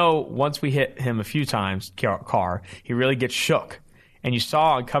refs. We know once we hit him a few times, Carr, he really gets shook. And you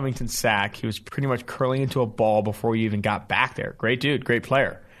saw on Covington's sack, he was pretty much curling into a ball before you even got back there. Great dude, great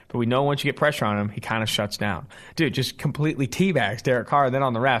player. But we know once you get pressure on him, he kind of shuts down. Dude, just completely teabags Derek Carr. Then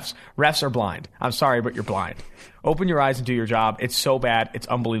on the refs, refs are blind. I'm sorry, but you're blind. Open your eyes and do your job. It's so bad. It's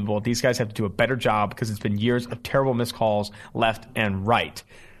unbelievable. These guys have to do a better job because it's been years of terrible missed calls left and right.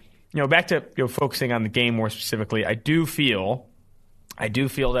 Back to focusing on the game more specifically, I do feel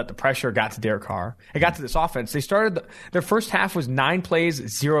that the pressure got to Derek Carr. It got to this offense. They started their first half was 9 plays,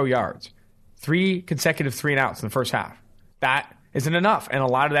 0 yards. 3 consecutive 3-and-outs in the first half. That isn't enough. And a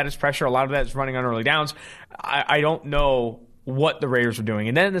lot of that is pressure. A lot of that is running on early downs. I don't know what the Raiders were doing.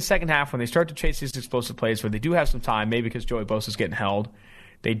 And then in the second half, when they start to chase these explosive plays where they do have some time, maybe because Joey Bosa's getting held,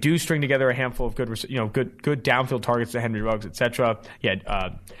 they do string together a handful of good downfield targets to Henry Ruggs, etc.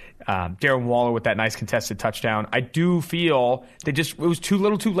 Darren Waller with that nice contested touchdown. I do feel it was too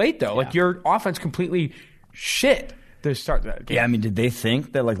little too late, though. Yeah. Like, your offense completely shit to start that game. Yeah, I mean, did they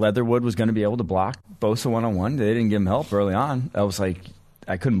think that, like, Leatherwood was going to be able to block Bosa one-on-one? They didn't give him help early on. I was like,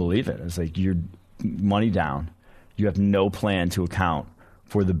 I couldn't believe it. I was like, you're money down. You have no plan to account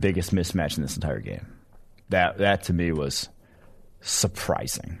for the biggest mismatch in this entire game. That to me was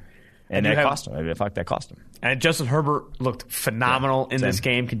surprising. And that cost him. I thought that cost him. And Justin Herbert looked phenomenal in this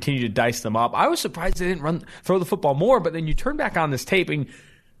game, continued to dice them up. I was surprised they didn't throw the football more, but then you turn back on this tape, and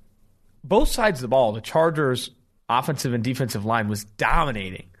both sides of the ball, the Chargers' offensive and defensive line was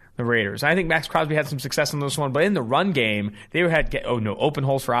dominating the Raiders. I think Max Crosby had some success in this one, but in the run game, they had open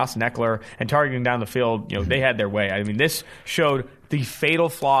holes for Austin Eckler and targeting down the field. They had their way. I mean, this showed the fatal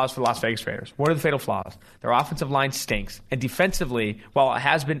flaws for the Las Vegas Raiders. What are the fatal flaws? Their offensive line stinks, and defensively, while it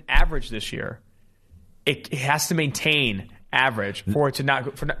has been average this year, it has to maintain average for it to not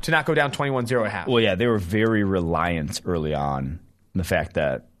go down 21-0 at half. Well, yeah, they were very reliant early on in the fact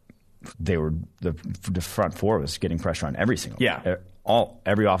that they were the front four was getting pressure on every single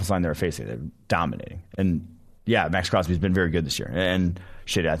every offensive line they were facing. They're dominating. And yeah, Max Crosby's been very good this year. And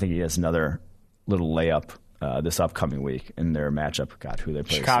I think he has another little layup this upcoming week in their matchup. God, who they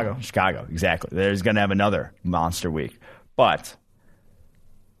play? Chicago, exactly. They're going to have another monster week. But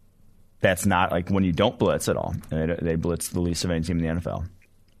that's not like when you don't blitz at all. They blitz the least of any team in the NFL.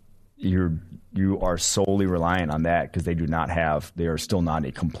 You are solely reliant on that because they are still not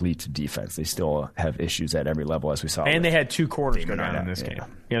a complete defense. They still have issues at every level, as we saw. And they had 2 corners go down in this game.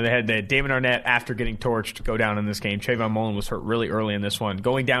 They had Damon Arnett, after getting torched, go down in this game. Trayvon Mullen was hurt really early in this one.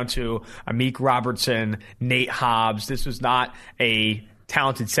 Going down to Amik Robertson, Nate Hobbs. This was not a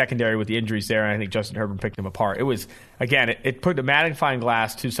talented secondary with the injuries there, and I think Justin Herbert picked them apart. It was, again, it put a magnifying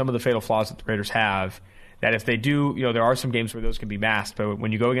glass to some of the fatal flaws that the Raiders have, that if they do, there are some games where those can be masked, but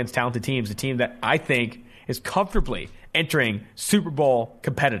when you go against talented teams, a team that I think is comfortably entering Super Bowl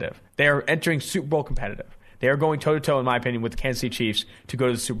competitive. They are entering Super Bowl competitive. They are going toe-to-toe, in my opinion, with the Kansas City Chiefs to go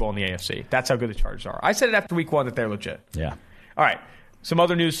to the Super Bowl in the AFC. That's how good the Chargers are. I said it after week 1 that they're legit. Yeah. All right. Some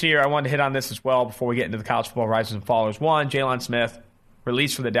other news here. I wanted to hit on this as well before we get into the college football rises and fallers. One, Jalen Smith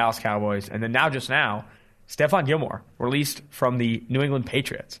released from the Dallas Cowboys, and then now Stephon Gilmore released from the New England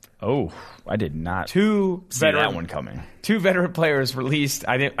Patriots. Oh, I did not see that one coming. 2 veteran players released.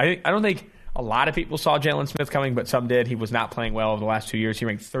 I don't think a lot of people saw Jalen Smith coming, but some did. He was not playing well over the last 2 years. He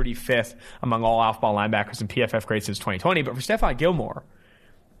ranked 35th among all off-ball linebackers in PFF grades since 2020. But for Stephon Gilmore,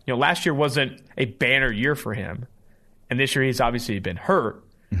 last year wasn't a banner year for him, and this year he's obviously been hurt.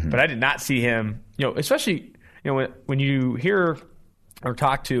 Mm-hmm. But I did not see him, especially when you hear or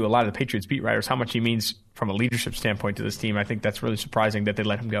talk to a lot of the Patriots beat writers, how much he means from a leadership standpoint to this team. I think that's really surprising that they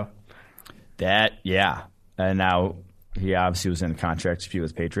let him go. And now he obviously was in a contract dispute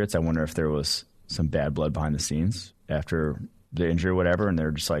with Patriots. I wonder if there was some bad blood behind the scenes after the injury or whatever, and they're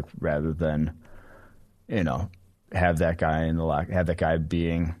just like, rather than, have that guy in the lock, have that guy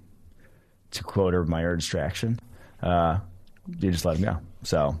being, to quote Urban Meyer, distraction, you just let him go.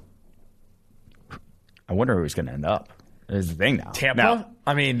 So I wonder who he's going to end up. Is the thing now. Tampa?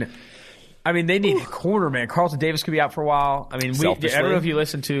 I mean, I mean, they need a corner, man. Carlton Davis could be out for a while. I mean, I don't know if you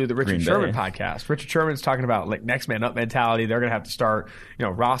listen to the Richard Sherman podcast. Richard Sherman's talking about like next man up mentality. They're going to have to start,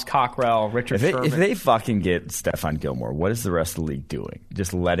 Ross Cockrell, Richard Sherman. If they fucking get Stephon Gilmore, what is the rest of the league doing?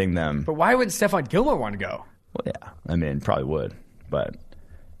 Just letting them. But why wouldn't Stephon Gilmore want to go? Well, yeah. I mean, probably would, but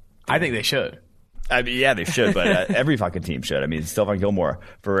I think they should. I mean, yeah, they should, but every fucking team should. I mean, Stephon Gilmore,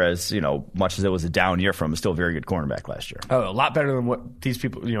 for as much as it was a down year from him, is still a very good cornerback last year. Oh, a lot better than what these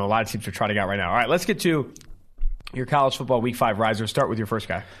people, a lot of teams are trotting out right now. All right, let's get to your college football Week 5 risers. Start with your first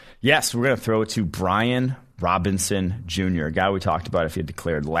guy. Yes, we're going to throw it to Brian Robinson Jr., a guy we talked about if he had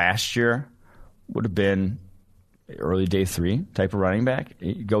declared last year, would have been early day 3 type of running back.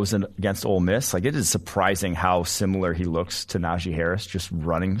 He goes in against Ole Miss. Like, it is surprising how similar he looks to Najee Harris, just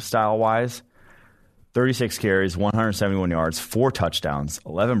running style-wise. 36 carries, 171 yards, 4 touchdowns,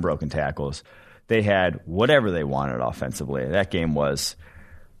 11 broken tackles. They had whatever they wanted offensively. That game was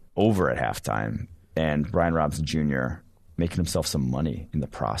over at halftime, and Brian Robinson Jr. making himself some money in the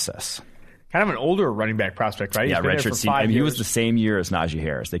process. Kind of an older running back prospect, right? Yeah, redshirt senior. I mean, he was the same year as Najee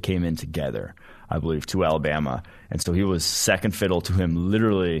Harris. They came in together, I believe, to Alabama, and so he was second fiddle to him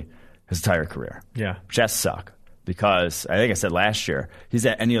literally his entire career. Yeah. Which has to suck. Because I think I said last year, he's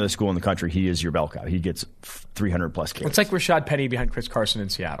at any other school in the country, he is your bell cow. He gets 300-plus carries. It's like Rashad Penny behind Chris Carson in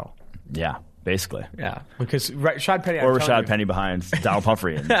Seattle. Yeah, basically. Yeah, because Rashad Penny... Or Rashad Penny behind Donald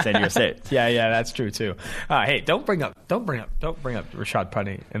Pumphrey in San Diego State. Yeah, that's true, too. Hey, don't bring up Rashad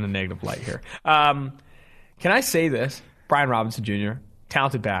Penny in a negative light here. Can I say this? Brian Robinson Jr.,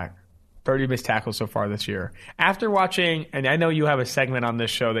 talented back, 30 missed tackles so far this year. After watching, and I know you have a segment on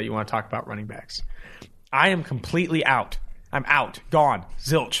this show that you want to talk about running backs, I am completely out. I'm out. Gone.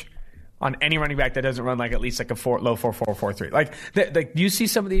 Zilch. On any running back that doesn't run like at least like a low 4.4, 4.3. Like you see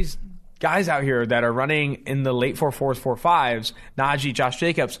some of these guys out here that are running in the late 4.4s, 4.5s, Najee, Josh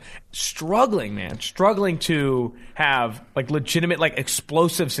Jacobs, struggling, man. Struggling to have like legitimate, like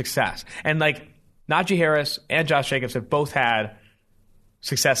explosive success. And like Najee Harris and Josh Jacobs have both had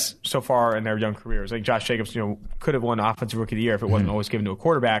success so far in their young careers. Like Josh Jacobs, could have won Offensive Rookie of the Year if it wasn't always given to a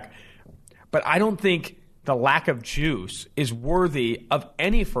quarterback. But I don't think the lack of juice is worthy of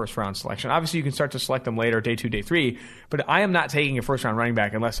any first-round selection. Obviously, you can start to select them later, day 2, day 3, but I am not taking a first-round running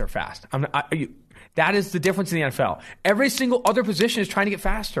back unless they're fast. That is the difference in the NFL. Every single other position is trying to get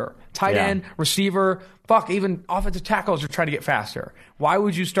faster. Tight end, receiver, even offensive tackles are trying to get faster. Why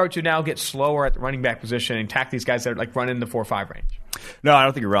would you start to now get slower at the running back position and tack these guys that are like running the 4-5 range? No, I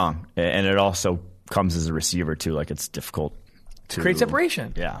don't think you're wrong. And it also comes as a receiver, too. Like, it's difficult to create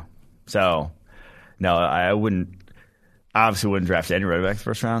separation. Yeah. So, no, I obviously wouldn't draft any running back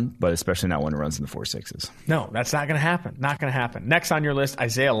first round, but especially not one who runs in the 4.6s. No, that's not going to happen. Not going to happen. Next on your list,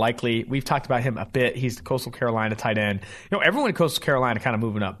 Isaiah Likely. We've talked about him a bit. He's the Coastal Carolina tight end. Everyone in Coastal Carolina kind of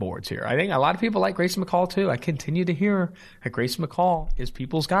moving up boards here. I think a lot of people like Grayson McCall, too. I continue to hear that Grayson McCall is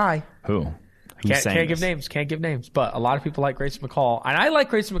people's guy. Who? Can't give names, but a lot of people like Grayson McCall. And I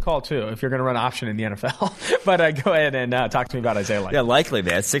like Grayson McCall, too, if you're going to run option in the NFL. But go ahead and talk to me about Isaiah Likely. Yeah, Likely,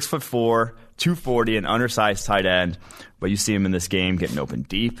 man. 6'4", 240, an undersized tight end. But you see him in this game getting open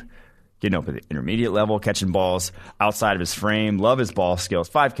deep, getting open at the intermediate level, catching balls outside of his frame. Love his ball skills.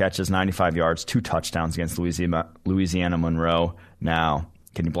 5 catches, 95 yards, 2 touchdowns against Louisiana Monroe. Now,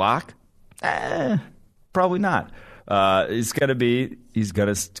 can he block? Probably not. He's going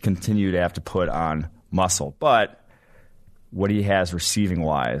to continue to have to put on muscle. But what he has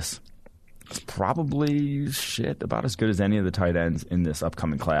receiving-wise is probably about as good as any of the tight ends in this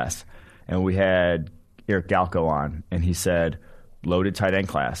upcoming class. And we had Eric Galko on, and he said, loaded tight end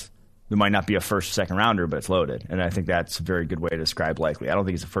class. There might not be a first, second rounder, but it's loaded. And I think that's a very good way to describe Likely. I don't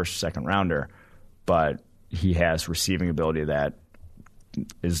think he's a first, second rounder, but he has receiving ability that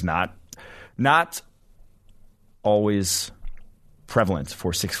is not always prevalent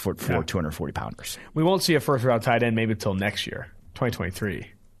for 6'4", 240-pounders. We won't see a first-round tight end maybe until next year, 2023,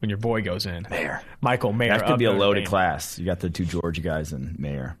 when your boy goes in. Michael Mayer. That could be a loaded class. You got the 2 Georgia guys and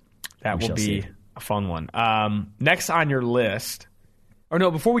Mayer. That will be a fun one. Next on your list,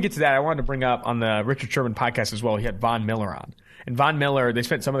 before we get to that, I wanted to bring up on the Richard Sherman podcast as well, he had Von Miller on. And Von Miller, they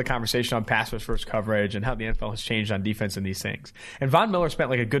spent some of the conversation on pass rush versus coverage and how the NFL has changed on defense and these things. And Von Miller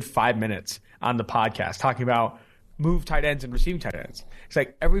spent like a good 5 minutes on the podcast talking about move tight ends and receiving tight ends. It's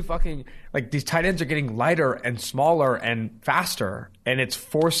like these tight ends are getting lighter and smaller and faster, and it's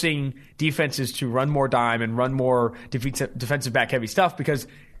forcing defenses to run more dime and run more defensive back heavy stuff because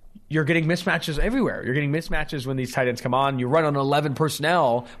you're getting mismatches everywhere. You're getting mismatches when these tight ends come on. You run on 11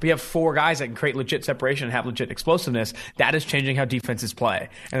 personnel, but you have 4 guys that can create legit separation and have legit explosiveness. That is changing how defenses play.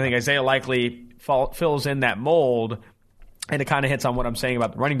 And I think Isaiah Likely fills in that mold and it kind of hits on what I'm saying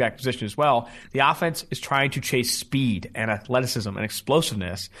about the running back position as well. The offense is trying to chase speed and athleticism and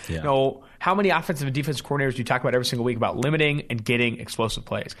explosiveness. Yeah. You know, how many offensive and defensive coordinators do you talk about every single week about limiting and getting explosive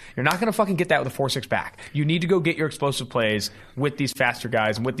plays? You're not going to fucking get that with a 4-6 back. You need to go get your explosive plays with these faster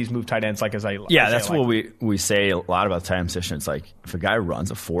guys and with these move tight ends, that's what we say a lot about tight end position. It's like, if a guy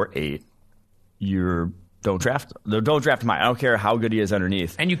runs a 4.8, don't draft him. I don't care how good he is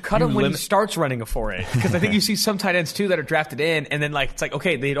underneath. And you cut him when he starts running a 4.8. Because I think you see some tight ends, too, that are drafted in, and then it's like,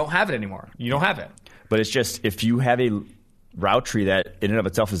 okay, they don't have it anymore. You don't have it. But it's just, if you have a route tree that in and of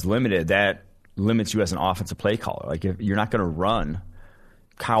itself is limited, that limits you as an offensive play caller. Like, if you're not going to run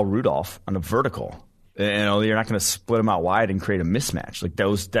Kyle Rudolph on a vertical. You're not going to split him out wide and create a mismatch. Like,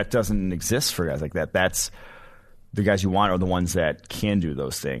 that doesn't exist for guys like that. That's the guys you want are the ones that can do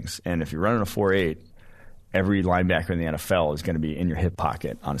those things. And if you're running a 4.8, every linebacker in the NFL is going to be in your hip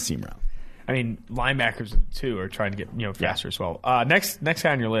pocket on a seam route. I mean, linebackers, too, are trying to get faster as well. Next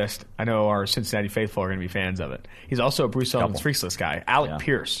guy on your list, I know our Cincinnati faithful are going to be fans of it. He's also a Bruce Sullivan's Freaks List guy. Alec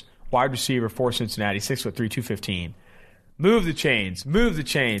Pierce, wide receiver for Cincinnati, 6'3", 215. Move the chains. Move.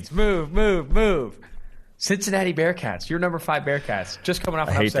 Cincinnati Bearcats, your number 5 Bearcats, just coming off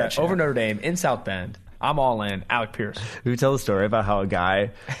an upset over Notre Dame in South Bend. I'm all in. Alec Pierce. We tell the story about how a guy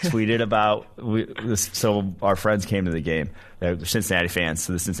tweeted about this. So our friends came to the game. They're Cincinnati fans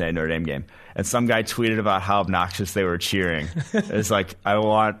to the Cincinnati Notre Dame game. And some guy tweeted about how obnoxious they were cheering. It's like, I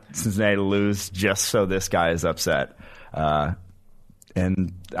want Cincinnati to lose just so this guy is upset.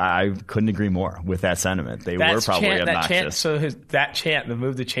 And I couldn't agree more with that sentiment. They were probably obnoxious. That chant, the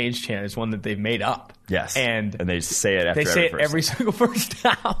Move the Change chant, is one that they've made up. Yes. And they say it after every single first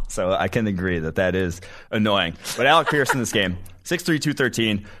down. So I can agree that is annoying. But Alec Pierce in this game, 6'3",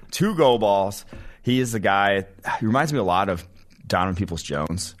 213, 2 go balls. He is the guy. He reminds me a lot of Donovan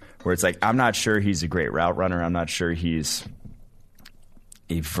Peoples-Jones, where it's like, I'm not sure he's a great route runner. I'm not sure he's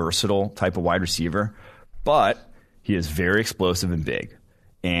a versatile type of wide receiver. But he is very explosive and big.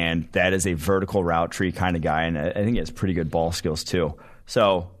 And that is a vertical route tree kind of guy. And I think he has pretty good ball skills, too.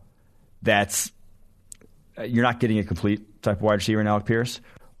 So you're not getting a complete type of wide receiver in Alec Pierce,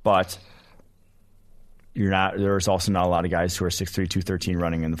 but there's also not a lot of guys who are 6'3", 213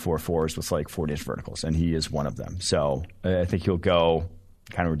 running in the 4.4s with like 40-inch verticals, and he is one of them. So I think he'll go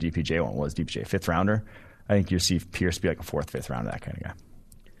kind of where DPJ was. DPJ, 5th rounder. I think you'll see Pierce be like a 4th, 5th rounder, that kind of guy.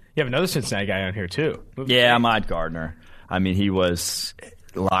 You have another Cincinnati guy on here, too. Ahmad Gardner. I mean, he was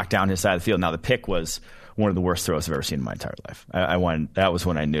locked down his side of the field. Now, the pick was one of the worst throws I've ever seen in my entire life. That was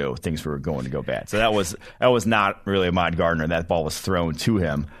when I knew things were going to go bad. So that was not really Ahmad Gardner. That ball was thrown to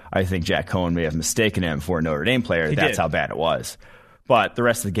him. I think Jack Cohen may have mistaken him for a Notre Dame player. That's how bad it was. But the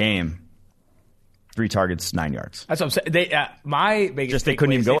rest of the game, 3 targets, 9 yards. That's what I'm saying. My biggest they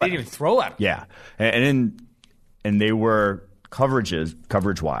couldn't even go. They didn't even throw at him. Yeah, and they were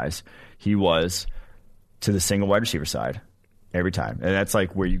coverage-wise, he was to the single wide receiver side every time. And that's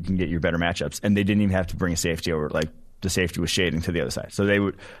like where you can get your better matchups. And they didn't even have to bring a safety over. Like, the safety was shading to the other side. So they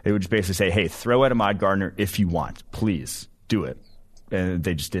would just basically say, hey, throw at Ahmad Gardner if you want. Please do it. And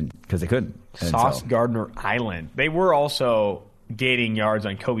they just didn't because they couldn't. Sauce Gardner Island. They were also gaining yards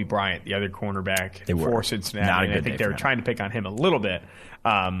on Kobe Bryant, the other cornerback for Cincinnati. I think they were trying to pick on him a little bit.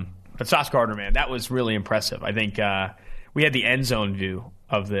 But Sauce Gardner, man, that was really impressive. I think we had the end zone view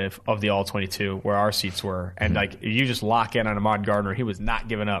of the all-22 where our seats were, and you just lock in on Ahmad Gardner. He was not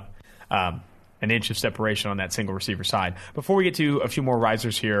giving up an inch of separation on that single receiver side. Before we get to a few more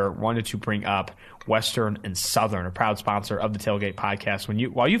risers here, wanted to bring up Western and Southern, a proud sponsor of the Tailgate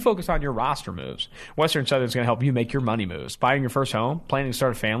Podcast. While you focus on your roster moves, Western and Southern is going to help you make your money moves. Buying your first home, planning to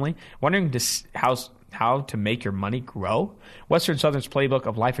start a family, wondering how to make your money grow? Western Southern's playbook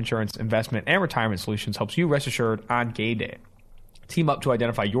of life insurance, investment, and retirement solutions helps you rest assured on game day. Team up to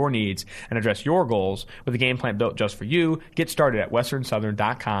identify your needs and address your goals with a game plan built just for you. Get started at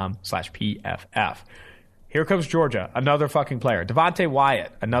westernsouthern.com/PFF. Here comes Georgia, another fucking player. Devontae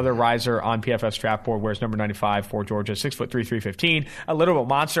Wyatt, another riser on PFF's draft board, wears number 95 for Georgia, 6'3", 315, a literal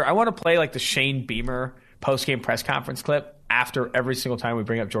monster. I want to play like the Shane Beamer post-game press conference clip after every single time we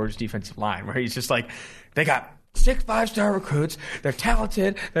bring up Georgia's defensive line, where he's just like, they got 6 5-star recruits. They're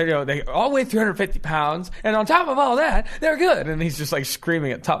talented. They all weigh 350 pounds. And on top of all that, they're good. And he's just like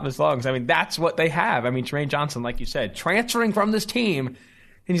screaming at top of his lungs. I mean, that's what they have. I mean, Tremaine Johnson, like you said, transferring from this team. And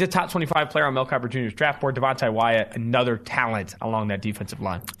he's a top 25 player on Mel Kiper Jr.'s draft board. Devontae Wyatt, another talent along that defensive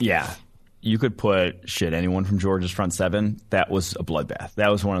line. Yeah. You could put anyone from Georgia's front seven. That was a bloodbath.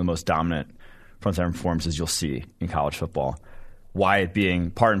 That was one of the most dominant front seven performances you'll see in college football. Wyatt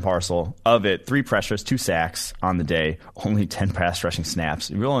being part and parcel of it. 3 pressures, 2 sacks on the day, only 10 pass rushing snaps.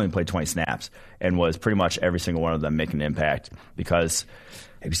 He really only played 20 snaps and was pretty much every single one of them making an impact because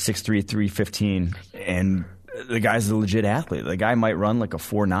he was 6'3", 315, and the guy's a legit athlete. The guy might run like a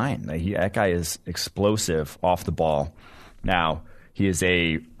 4.9. That guy is explosive off the ball. Now, he is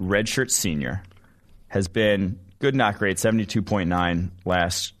a redshirt senior, has been good, not great,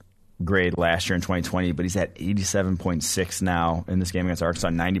 72.9 grade last year in 2020, but he's at 87.6 now in this game against Arkansas,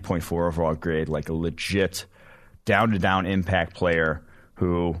 90.4 overall grade, like a legit down-to-down impact player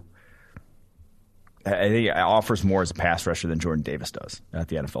who I think offers more as a pass rusher than Jordan Davis does at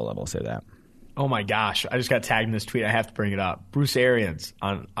the NFL level. I'll say that. Oh my gosh! I just got tagged in this tweet. I have to bring it up. Bruce Arians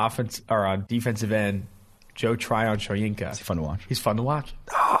on offense or on defensive end. Joe Tryon-Shoyinka. Is he fun to watch? He's fun to watch.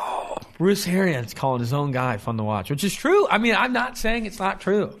 Oh, Bruce Arians calling his own guy fun to watch, which is true. I mean, I'm not saying it's not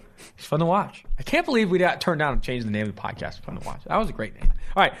true. He's fun to watch. I can't believe we got turned down and changed the name of the podcast to Fun to Watch. That was a great name.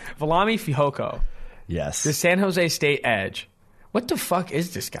 All right, Viliami Fehoko. Yes. The San Jose State edge. What the fuck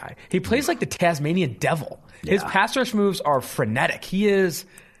is this guy? He plays like the Tasmanian devil. Yeah. His pass rush moves are frenetic. He is...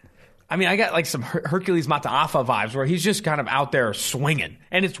 I mean, I got like some Hercules Mataafa vibes where he's just kind of out there swinging,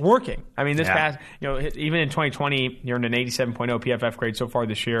 and it's working. I mean, this pass, even in 2020, he earned an 87.0 PFF grade so far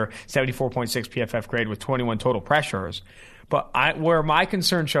this year, 74.6 PFF grade with 21 total pressures. But where my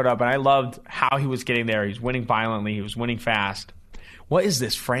concern showed up, and I loved how he was getting there, he's winning violently, he was winning fast. What is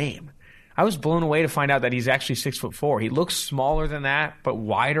this frame? I was blown away to find out that he's actually 6'4". He looks smaller than that, but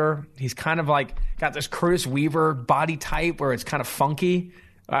wider. He's kind of like got this Curtis Weaver body type where it's kind of funky.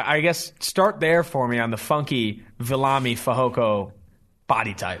 I guess start there for me on the funky Viliami Fehoko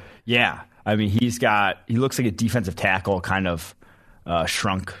body type. Yeah. I mean, he looks like a defensive tackle, kind of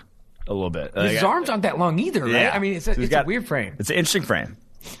shrunk a little bit. His arms aren't that long either, right? Yeah. I mean, it's a weird frame. It's an interesting frame.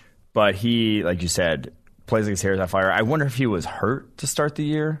 But he, like you said, plays like his hair is on fire. I wonder if he was hurt to start the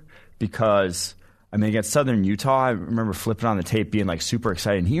year because, I mean, against Southern Utah, I remember flipping on the tape being like super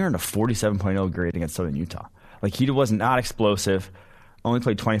excited. And he earned a 47.0 grade against Southern Utah. Like, he was not explosive. Only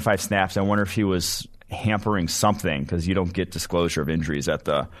played 25 snaps. I wonder if he was hampering something because you don't get disclosure of injuries at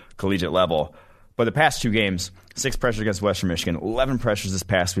the collegiate level. But the past 2 games, 6 pressures against Western Michigan, 11 pressures this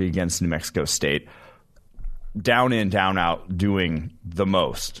past week against New Mexico State. Down in, down out, doing the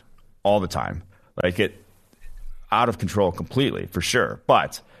most all the time. Like, it out of control completely, for sure.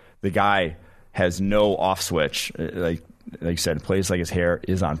 But the guy has no off switch. Like you said, plays like his hair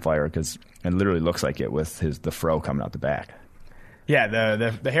is on fire because it literally looks like it with the fro coming out the back. Yeah,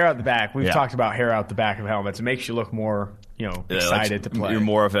 the hair out the back. We've talked about hair out the back of helmets. It makes you look more, excited to play. You're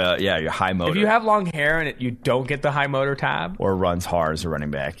more of you're high motor. If you have long hair and you don't get the high motor tab, or runs hard as a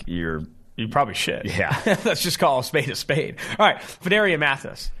running back, you probably should. Yeah. Let's just call a spade a spade. All right, Fedarian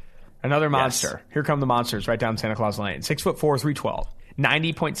Mathis, another monster. Yes. Here come the monsters right down Santa Claus Lane. 6'4", 312.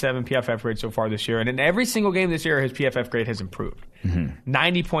 90.7 PFF grade so far this year. And in every single game this year, his PFF grade has improved.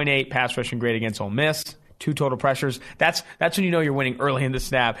 90.8 pass rushing grade against Ole Miss. 2 total pressures. That's when you know you're winning early in the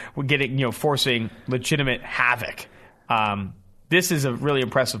snap. We're getting, forcing legitimate havoc. This is a really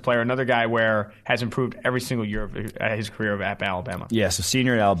impressive player. Another guy where has improved every single year of his career at Alabama. Yeah, so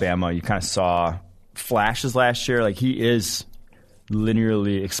senior at Alabama, you kind of saw flashes last year. Like, he is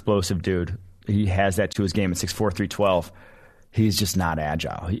linearly explosive dude. He has that to his game at 6'4", 312. He's just not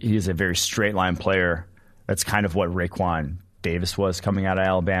agile. He is a very straight line player. That's kind of what Raekwon Davis was coming out of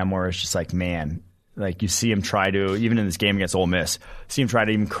Alabama, where it's just like, man, like, you see him try to, even in this game against Ole Miss, see him try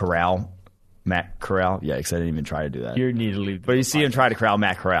to even corral Matt Corral. Yikes, I didn't even try to do that. You need to leave. But you see him try to corral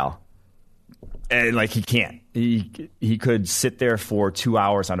Matt Corral. And, like, he can't. He could sit there for 2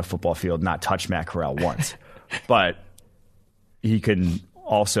 hours on a football field, not touch Matt Corral once. But he can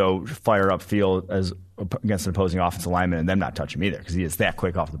also fire up field against an opposing offensive lineman and them not touch him either because he is that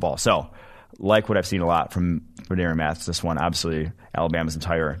quick off the ball. So, like what I've seen a lot from Darren Mathis, this one, obviously, Alabama's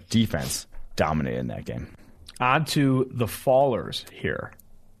entire defense dominated in that game. On to the fallers here.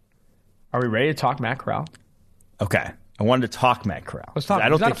 Are we ready to talk Matt Corral? Okay. I wanted to talk Matt Corral. Let's talk. I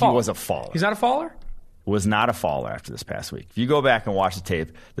don't think he was a faller. He's not a faller? Was not a faller after this past week. If you go back and watch the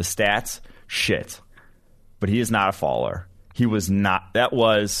tape, the stats, shit. But he is not a faller. He was not. That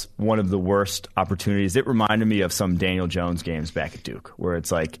was one of the worst opportunities. It reminded me of some Daniel Jones games back at Duke, where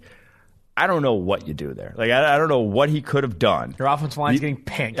it's like, I don't know what you do there. Like, I don't know what he could have done. Your offensive line's getting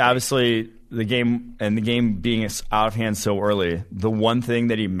pancaked. Obviously, the game being out of hand so early, the one thing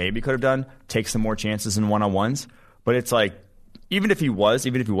that he maybe could have done, take some more chances in one-on-ones. But it's like, even if he was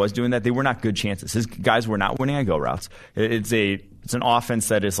doing that, they were not good chances. His guys were not winning on go routes. It's an offense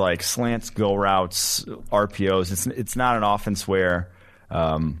that is like slants, go routes, RPOs. It's not an offense where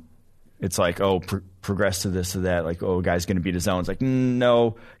It's like, progress to this or that. Like, a guy's going to beat his own. It's like,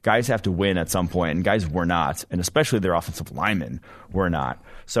 no, guys have to win at some point, and guys were not. And especially their offensive linemen were not.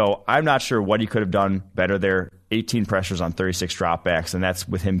 So I'm not sure what he could have done better there. 18 pressures on 36 dropbacks, and that's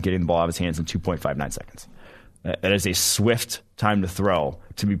with him getting the ball out of his hands in 2.59 seconds. That is a swift time to throw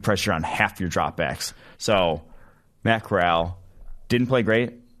to be pressured on half your dropbacks. So Matt Corral didn't play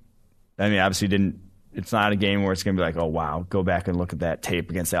great. I mean, obviously didn't. It's not a game where it's going to be like, oh, wow, go back and look at that tape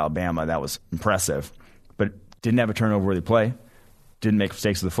against Alabama. That was impressive. But didn't have a turnover-worthy play. Didn't make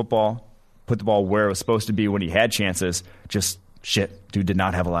mistakes with the football. Put the ball where it was supposed to be when he had chances. Just shit. Dude did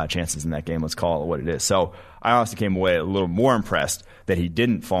not have a lot of chances in that game. Let's call it what it is. So I honestly came away a little more impressed that he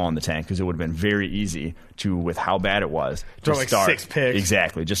didn't fall in the tank because it would have been very easy to, with how bad it was, throw like 6 picks.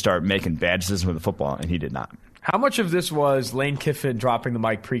 Exactly. Just start making bad decisions with the football, and he did not. How much of this was Lane Kiffin dropping the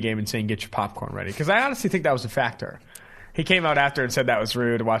mic pregame and saying, get your popcorn ready? Because I honestly think that was a factor. He came out after and said that was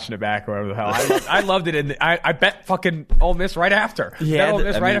rude, watching it back or whatever the hell. I loved it. And I bet fucking Ole Miss right after. Yeah, Ole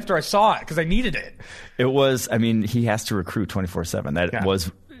Miss right after I saw it because I needed it. It was, he has to recruit 24/7. That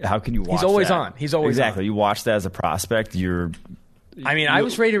was, how can you watch He's always that? On. He's always exactly. on. You watch that as a prospect, I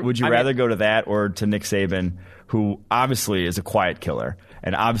was ready to. Would you rather go to that or to Nick Saban, who obviously is a quiet killer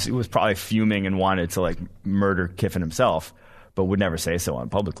and obviously was probably fuming and wanted to murder Kiffin himself, but would never say so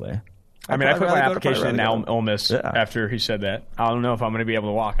publicly? I put my application in now Ole Miss after he said that. I don't know if I'm going to be able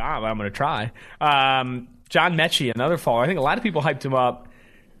to walk on, but I'm going to try. John Mechie, another faller. I think a lot of people hyped him up.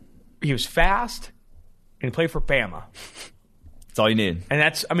 He was fast and he played for Bama. That's all you need. And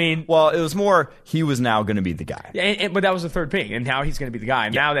that's, well, it was more he was now going to be the guy. But that was the third pick, and now he's going to be the guy.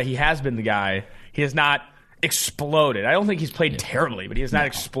 And now that he has been the guy, he has not exploded. I don't think he's played terribly, but he has not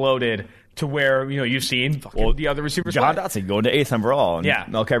exploded to where, you've seen the other receivers. John Dotson going to 8th overall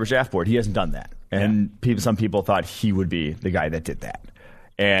and Mel Kiper draft board. He hasn't done that. And some people thought he would be the guy that did that.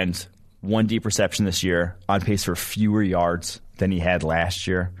 And one deep reception this year, on pace for fewer yards than he had last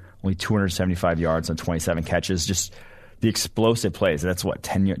year. Only 275 yards on 27 catches. Just the explosive plays. That's what,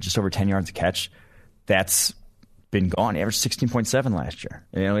 just over 10 yards a catch. That's been gone. He averaged 16.7 last year.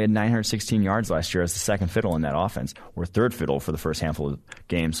 He had 916 yards last year as the second fiddle in that offense, or third fiddle for the first handful of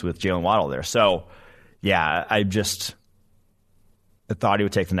games with Jalen Waddle there. So, I thought he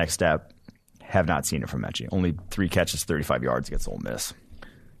would take the next step. Have not seen it from Mechie. Only 3 catches, 35 yards against Ole Miss.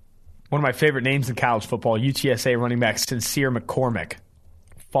 One of my favorite names in college football, UTSA running back Sincere McCormick.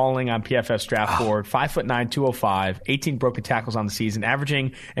 Falling on PFF's draft board, 5'9", 205, 18 broken tackles on the season,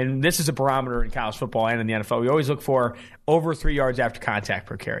 averaging, and this is a barometer in college football and in the NFL, we always look for over 3 yards after contact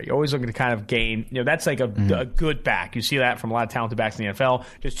per carry. You're always looking to kind of gain, that's like a good back. You see that from a lot of talented backs in the NFL.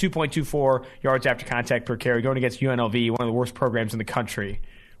 Just 2.24 yards after contact per carry, going against UNLV, one of the worst programs in the country.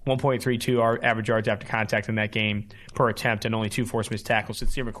 1.32 average yards after contact in that game per attempt, and only 2 forced missed tackles.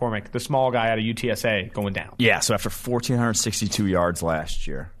 Sincere McCormick, the small guy out of UTSA, going down. Yeah, so after 1,462 yards last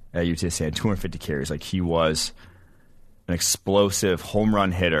year at UTSA, had 250 carries. He was an explosive home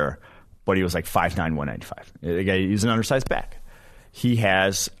run hitter, but he was 5'9", 195. He's an undersized back. He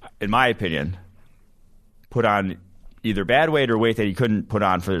has, in my opinion, put on either bad weight or weight that he couldn't put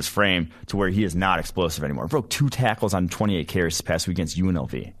on for his frame to where he is not explosive anymore. Broke 2 tackles on 28 carries this past week against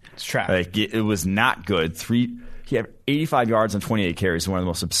UNLV. It's trash. It was not good. He had 85 yards on 28 carries, one of the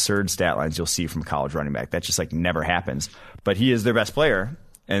most absurd stat lines you'll see from a college running back. That just never happens. But he is their best player,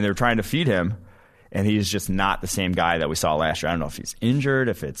 and they're trying to feed him, and he's just not the same guy that we saw last year. I don't know if he's injured,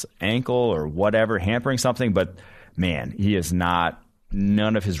 if it's ankle or whatever, hampering something, but man, he is not.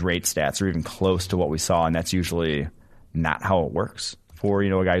 None of his rate stats are even close to what we saw, and that's usually not how it works for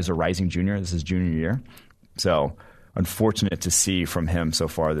a guy who's a rising junior. This is junior year. So unfortunate to see from him so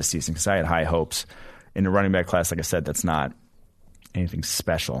far this season because I had high hopes. In the running back class, like I said, that's not anything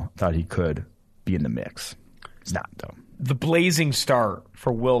special. Thought he could be in the mix. It's not, though. The blazing start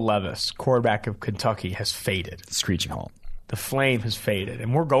for Will Levis, quarterback of Kentucky, has faded. Screeching halt. The flame has faded.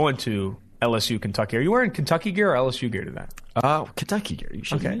 And we're going to LSU, Kentucky. Are you wearing Kentucky gear or LSU gear today? Kentucky gear. You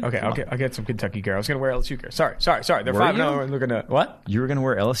should. Okay. I'll get some Kentucky gear. I was going to wear LSU gear. Sorry. They're 5-0. They're going to what? You were going to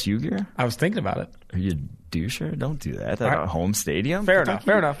wear LSU gear? I was thinking about it. Are you doucher? Don't do that. At a home stadium? Fair enough.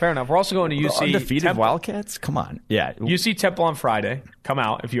 We're also going to UC. Undefeated Temple. Wildcats? Come on. Yeah. UC Temple on Friday. Come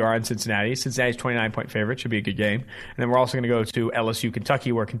out if you are in Cincinnati. Cincinnati's 29-point favorite. Should be a good game. And then we're also going to go to LSU,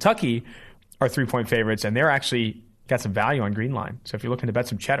 Kentucky, where Kentucky are 3-point favorites, and they're actually got some value on Green Line. So if you're looking to bet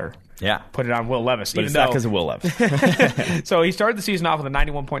some cheddar, put it on Will Levis. But it's not because of Will Levis. So he started the season off with a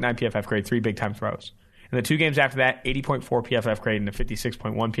 91.9 PFF grade, 3 big-time throws. In the 2 games after that, 80.4 PFF grade and a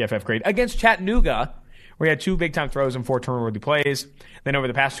 56.1 PFF grade against Chattanooga, where he had 2 big-time throws and 4 turnover-worthy plays. Then over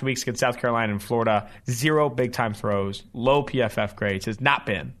the past 2 weeks against South Carolina and Florida, 0 big-time throws, low PFF grades. Has not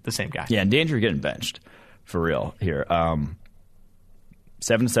been the same guy. Yeah, in danger of getting benched, for real here.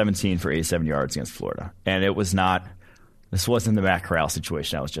 7-17 for 87 yards against Florida. And it was not – this wasn't the Matt Corral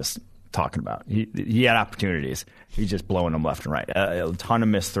situation I was just talking about. He had opportunities. He's just blowing them left and right. A ton of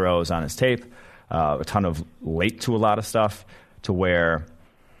missed throws on his tape, a ton of late to a lot of stuff, to where –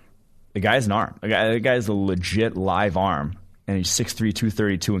 the guy's an arm. The guy's a legit live arm, and he's 6'3",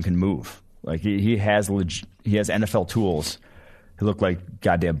 232, and can move. Like he has NFL tools. He looked like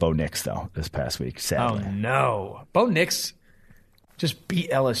goddamn Bo Nix though this past week. Sadly. Oh no, Bo Nix just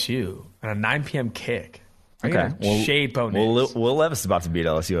beat LSU on a 9 p.m. kick. Okay, shade Bo Nix. Will Levis is about to beat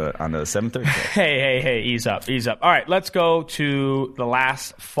LSU on the 7:30. Hey, ease up. All right, let's go to the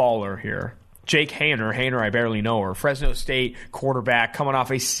last faller here. Jake Haener, I barely know her, Fresno State quarterback, coming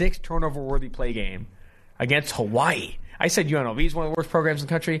off a 6 turnover-worthy play game against Hawaii. I said UNLV is one of the worst programs in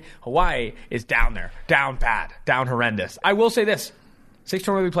the country. Hawaii is down there, down bad, down horrendous. I will say this, 6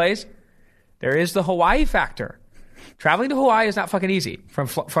 turnover-worthy plays, there is the Hawaii factor. Traveling to Hawaii is not fucking easy.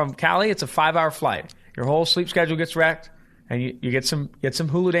 From Cali, it's a 5-hour flight. Your whole sleep schedule gets wrecked, and you get some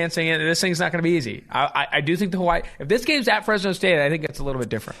hula dancing in. This thing's not going to be easy. I do think the Hawaii, if this game's at Fresno State, I think it's a little bit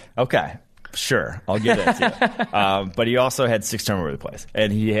different. Okay. Sure, I'll give that to you. But he also had 6 turnover plays,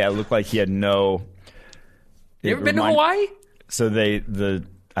 and he looked like he had no. You ever been to Hawaii? So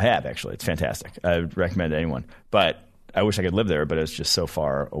I have actually. It's fantastic. I would recommend it to anyone. But I wish I could live there, but it's just so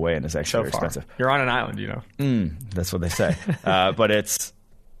far away, and it's actually very expensive. You're on an island, you know. That's what they say. But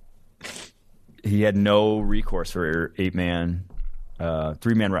he had no recourse for 8-man,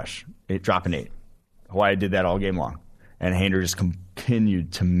 3-man rush, dropping 8. Hawaii did that all game long. And Haener just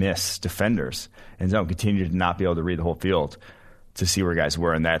continued to miss defenders and continued to not be able to read the whole field to see where guys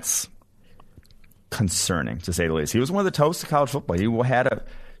were. And that's concerning, to say the least. He was one of the toasts of college football. He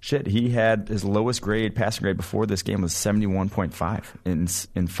had his lowest passing grade before this game was 71.5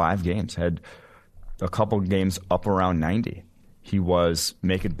 in 5 games. Had a couple games up around 90. He was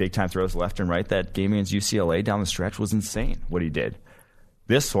making big-time throws left and right. That game against UCLA down the stretch was insane, what he did.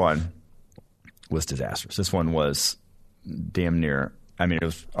 This one was disastrous. This one was damn near, it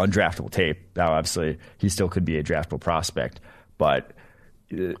was undraftable tape. Now, obviously, he still could be a draftable prospect, but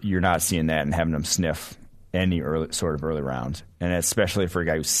you're not seeing that and having him sniff any early round. And especially for a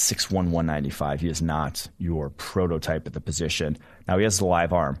guy who's 6'1", 195, he is not your prototype at the position. Now, he has the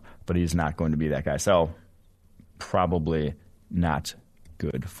live arm, but he's not going to be that guy. So, probably not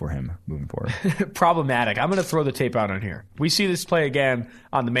good for him moving forward. Problematic. I'm going to throw the tape out on here. We see this play again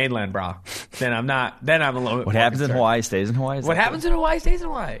on the mainland, bro. Then I'm a little bit. What happens in Hawaii stays in Hawaii. What happens in Hawaii stays in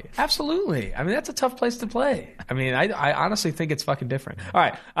Hawaii. Absolutely. That's a tough place to play. I honestly think it's fucking different. All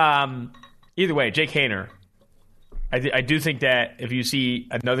right. Either way, Jake Haener. I do think that if you see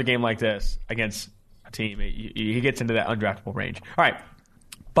another game like this against a team, he gets into that undraftable range. All right.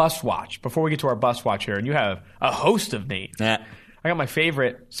 Bust watch. Before we get to our bust watch here, and you have a host of names. I got my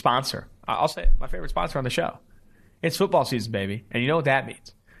favorite sponsor. I'll say it, my favorite sponsor on the show. It's football season, baby. And you know what that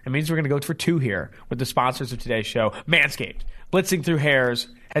means. It means we're going to go for 2 here with the sponsors of today's show, Manscaped. Blitzing through hairs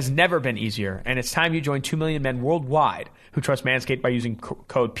has never been easier, and it's time you join 2 million men worldwide who trust Manscaped by using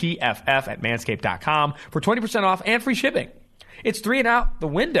code PFF at manscaped.com for 20% off and free shipping. It's 3 and out the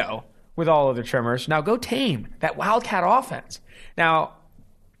window with all other trimmers. Now go tame that Wildcat offense. Now,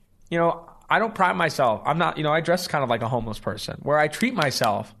 I don't pride myself. I'm not, I dress kind of like a homeless person. Where I treat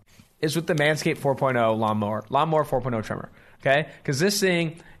myself is with the Manscaped 4.0 lawnmower 4.0 trimmer, okay? Because this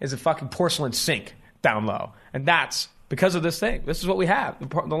thing is a fucking porcelain sink down low. And that's because of this thing. This is what we have.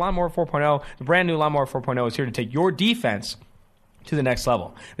 The Lawnmower 4.0, the brand new Lawnmower 4.0 is here to take your defense to the next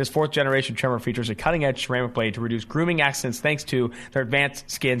level. This 4th-generation trimmer features a cutting-edge ceramic blade to reduce grooming accidents thanks to their advanced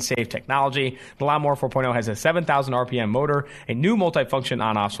skin-safe technology. The Lawnmower 4.0 has a 7,000 RPM motor, a new multifunction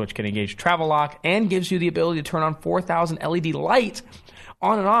on-off switch can engage travel lock, and gives you the ability to turn on 4,000 LED light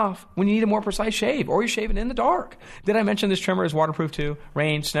on and off when you need a more precise shave or you're shaving in the dark. Did I mention this trimmer is waterproof too?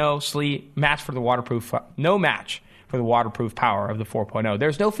 Rain, snow, sleet, no match for the waterproof power of the 4.0.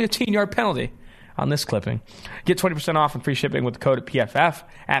 There's no 15-yard penalty on this clipping. Get 20% off and free shipping with the code PFF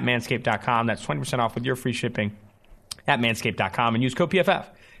at manscaped.com. That's 20% off with your free shipping at manscaped.com and use code PFF.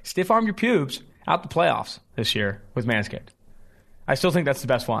 Stiff arm your pubes out the playoffs this year with Manscaped. I still think that's the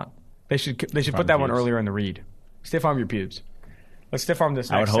best one. They should put that one earlier in the read. Stiff arm your pubes. Let's stiff arm this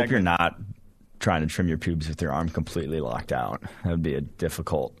next I would hope segment. You're not trying to trim your pubes with your arm completely locked out. That would be a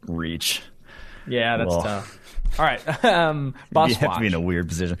difficult reach. Yeah, that's tough. All right. Bus you have to be in a weird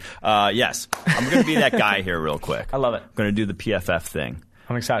position. Yes. I'm going to be that guy here real quick. I love it. I'm going to do the PFF thing.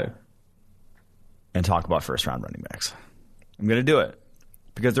 I'm excited. And talk about first-round running backs. I'm going to do it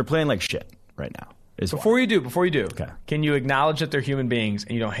because they're playing like shit right now. Before you do, okay. Can you acknowledge that they're human beings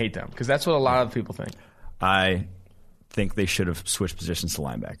and you don't hate them? Because that's what a lot of people think. I think they should have switched positions to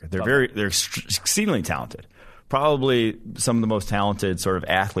linebacker. They're exceedingly talented. Probably some of the most talented sort of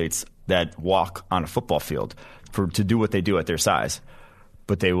athletes that walk on a football field to do what they do at their size.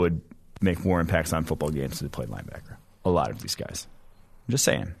 But they would make more impacts on football games if they played linebacker. A lot of these guys. I'm just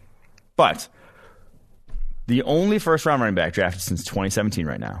saying. But the only first-round running back drafted since 2017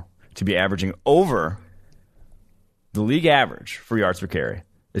 right now to be averaging over the league average for yards per carry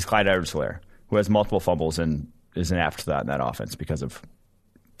is Clyde Edwards-Helaire, who has multiple fumbles and is an afterthought in that offense because of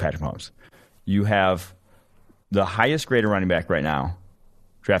Patrick Mahomes. You have the highest graded running back right now,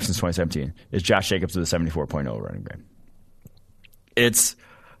 drafted since 2017, is Josh Jacobs with a 74.0 running grade. It's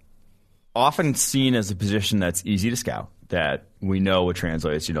often seen as a position that's easy to scout, that we know what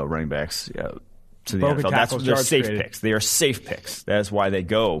translates, running backs to the NFL. That's they're safe picks. They are safe picks. That's why they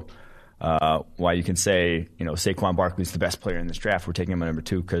go. Why you can say, Saquon Barkley's the best player in this draft. We're taking him at number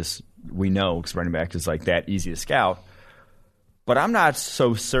 2 because we know because running back is like that easy to scout. But I'm not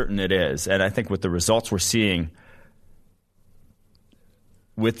so certain it is. And I think with the results we're seeing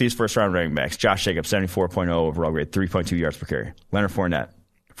with these first-round running backs, Josh Jacobs, 74.0 overall grade, 3.2 yards per carry. Leonard Fournette,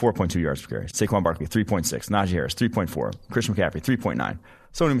 4.2 yards per carry. Saquon Barkley, 3.6. Najee Harris, 3.4. Christian McCaffrey, 3.9.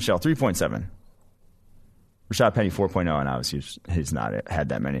 Sony Michel, 3.7. Rashad Penny, 4.0, and obviously he's not had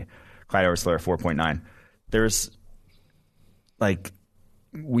that many. Clyde Edwards-Helaire, 4.9. There's,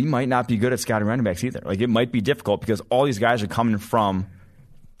 we might not be good at scouting running backs either. It might be difficult because all these guys are coming from,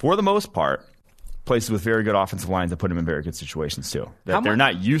 for the most part, places with very good offensive lines that put them in very good situations too. That they're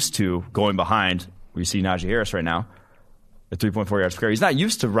not used to going behind. We see Najee Harris right now at 3.4 yards per carry. He's not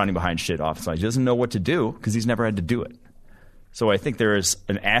used to running behind shit offensive lines. He doesn't know what to do because he's never had to do it. So I think there is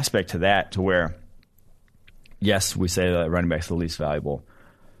an aspect to that to where, yes, we say that running back's the least valuable.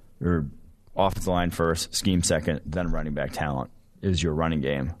 Or offensive line first, scheme second, then running back talent is your running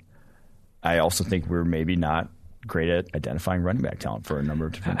game. I also think we're maybe not great at identifying running back talent for a number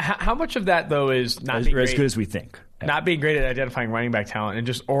of different. How much of that though is not being as good as we think? Not being great at identifying running back talent and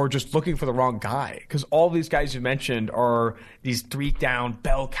just looking for the wrong guy, because all these guys you mentioned are these 3-down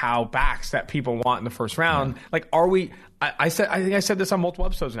bell cow backs that people want in the first round. Yeah. Are we? I think I said this on multiple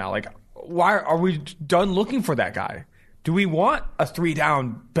episodes now. Why are we done looking for that guy? Do we want a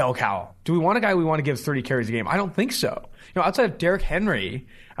 3-down bell cow? Do we want a guy we want to give 30 carries a game? I don't think so. Outside of Derrick Henry,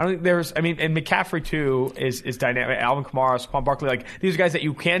 I don't think there's. And McCaffrey too is dynamic. Alvin Kamara, Saquon Barkley, these are guys that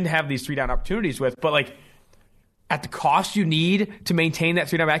you can have these 3-down opportunities with, but at the cost you need to maintain that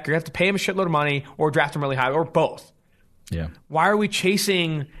 3-down back, you're gonna have to pay him a shitload of money or draft him really high or both. Yeah. Why are we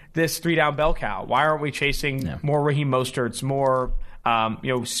chasing this 3-down bell cow? Why aren't we chasing more Raheem Mosterts, more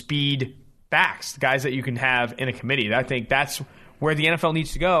speed backs, the guys that you can have in a committee? I think that's where the NFL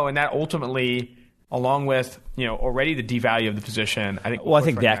needs to go, and that ultimately, along with already the devalue of the position, I think. Well, I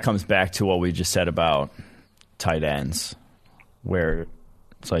think that comes back to what we just said about tight ends, where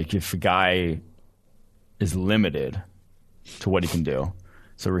it's if a guy is limited to what he can do,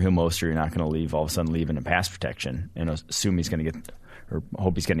 so Raheem Mostert, you're not going to all of a sudden leave in a pass protection and assume he's going to get or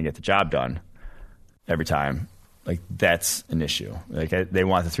hope he's going to get the job done every time. That's an issue. They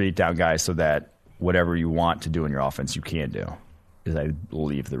want the 3-down guys so that whatever you want to do in your offense, you can do. Is I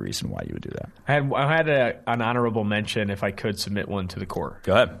believe the reason why you would do that. I had an honorable mention if I could submit one to the core.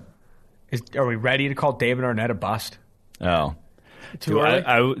 Go ahead. Are we ready to call David Arnett a bust? Oh. Too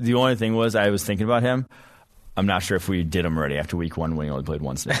early? The only thing was I was thinking about him. I'm not sure if we did him already after week 1 when he only played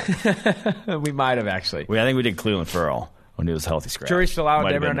one snap. We might have, actually. I think we did Cleveland Farrell when he was healthy scratch. Jury's still out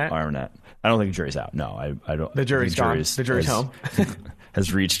on David Arnett? I don't think the jury's out. No, I don't. The jury's gone. The jury's home.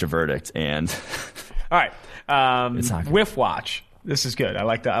 Has reached a verdict. And all right. Whiff watch. This is good. I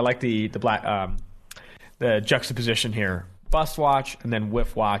like the black the juxtaposition here. Bust watch and then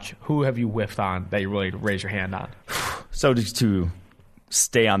whiff watch. Who have you whiffed on that you really raise your hand on? So just to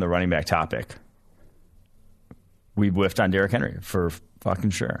stay on the running back topic, we whiffed on Derrick Henry for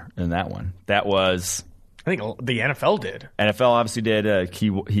fucking sure in that one. That was. I think the NFL did. NFL obviously did.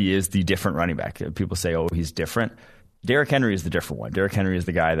 He is the different running back. People say, oh, he's different. Derrick Henry is the different one. Derrick Henry is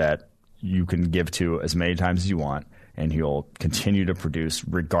the guy that you can give to as many times as you want, and he'll continue to produce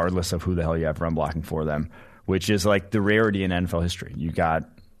regardless of who the hell you have run blocking for them, which is the rarity in NFL history. You got,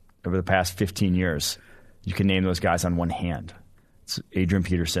 over the past 15 years, you can name those guys on one hand. It's Adrian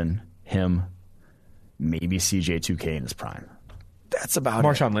Peterson, him, maybe CJ2K in his prime. That's about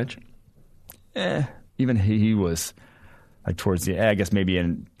Marshawn Lynch. even he was like towards the, I guess maybe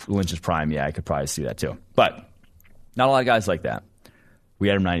in Lynch's prime, I could probably see that too. But not a lot of guys like that. We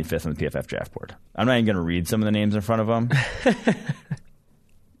had him 95th on the PFF draft board. I'm not even going to read some of the names in front of him,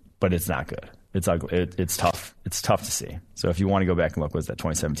 but it's not good. It's ugly. It's tough. It's tough to see. So if you want to go back and look, what's that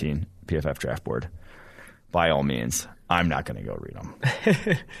 2017 PFF draft board? By all means. I'm not going to go read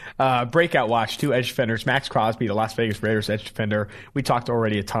them. Breakout watch, 2 edge defenders. Max Crosby, the Las Vegas Raiders edge defender. We talked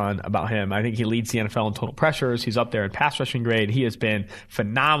already a ton about him. I think he leads the NFL in total pressures. He's up there in pass rushing grade. He has been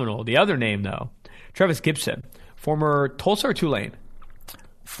phenomenal. The other name, though, Travis Gibson, former Tulsa or Tulane?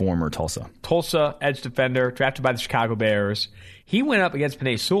 Former Tulsa. Tulsa edge defender, drafted by the Chicago Bears. He went up against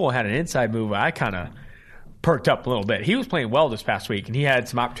Penei Sewell, had an inside move. I kind of perked up a little bit. He was playing well this past week, and he had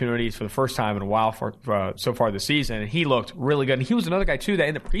some opportunities for the first time in a while so far this season, and he looked really good. And he was another guy, too, that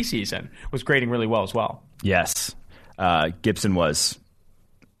in the preseason was grading really well as well. Yes. Gibson was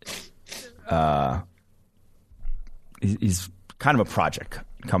he's kind of a project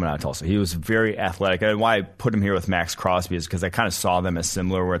coming out of Tulsa. He was very athletic. And why I put him here with Max Crosby is because I kind of saw them as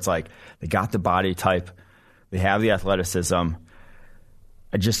similar, where it's like they got the body type, they have the athleticism,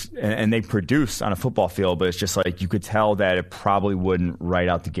 and they produce on a football field, but it's just like you could tell that it probably wouldn't right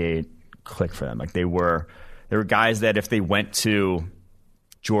out the gate click for them. Like they were guys that if they went to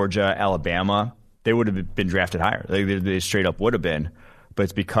Georgia, Alabama, they would have been drafted higher. They straight up would have been. But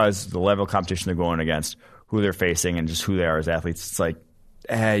it's because the level of competition they're going against, who they're facing, and just who they are as athletes. It's like,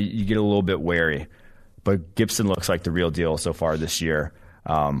 you get a little bit wary. But Gibson looks like the real deal so far this year,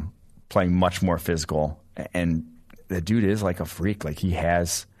 playing much more physical. And the dude is like a freak. Like he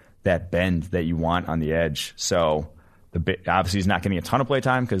has that bend that you want on the edge. So obviously he's not getting a ton of play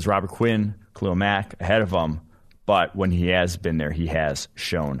time because Robert Quinn, Khalil Mack ahead of him. But when he has been there, he has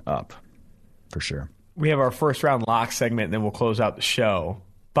shown up for sure. We have our first round lock segment, and then we'll close out the show.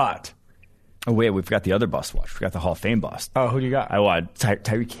 But oh wait, we've got the other bust watch. We've got the Hall of Fame bust. Oh, who do you got? I want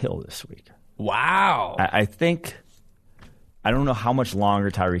Tyreek Hill this week. Wow. I think I don't know how much longer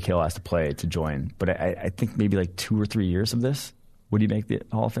Tyreek Hill has to play to join, but I think maybe like 2 or 3 years of this. Would he make the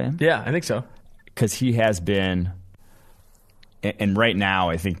Hall of Fame? Yeah, I think so. Because he has been, and right now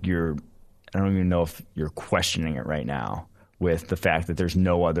I think I don't even know if you're questioning it right now with the fact that there's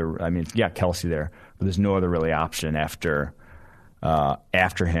no other, I mean, yeah, Kelsey there, but there's no other really option after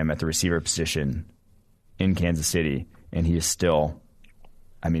him at the receiver position in Kansas City, and he is still,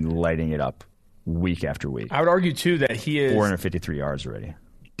 I mean, lighting it up week after week. I would argue, too, that he is 453 yards already.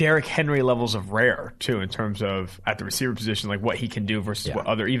 Derrick Henry levels of rare, too, in terms of at the receiver position, like what he can do versus what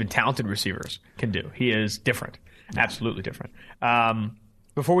other even talented receivers can do. He is different, absolutely different.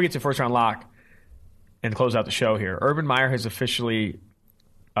 Before we get to first round lock and close out the show here, Urban Meyer has officially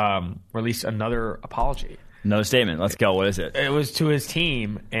released another apology. Another statement. Let's go. What is it? It was to his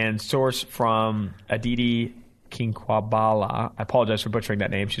team, and source from Aditi Kinkwabala. I apologize for butchering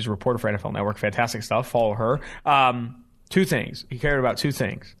that name. She's a reporter for NFL Network. Fantastic stuff. Follow her. 2 things. He cared about 2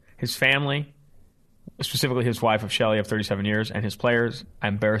 things. His family, specifically his wife of Shelley of 37 years, and his players. I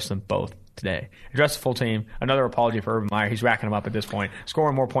embarrassed them both today. Addressed the full team. Another apology for Urban Meyer. He's racking them up at this point,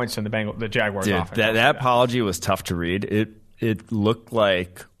 scoring more points than the Jaguars offense. That apology was tough to read. It looked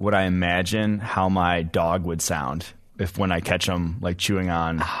like what I imagine how my dog would sound when I catch him like chewing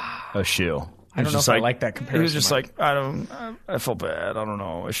on a shoe. I don't know if I like that comparison. He was just like, I felt bad. I don't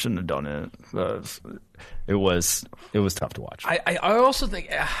know. I shouldn't have done it. It was tough to watch. I also think,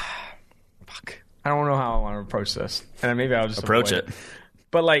 fuck. I don't know how I want to approach this. And maybe I'll just approach it.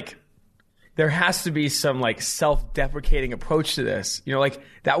 But like, there has to be some like self-deprecating approach to this. You know, like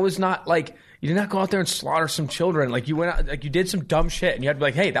that was not like, you did not go out there and slaughter some children. Like you went out, like you did some dumb shit, and you had to be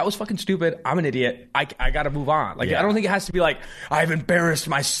like, "Hey, that was fucking stupid. I'm an idiot. I got to move on." Like I don't think it has to be like, "I've embarrassed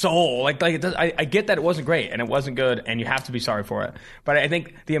my soul." Like it does, I get that it wasn't great and it wasn't good, and you have to be sorry for it. But I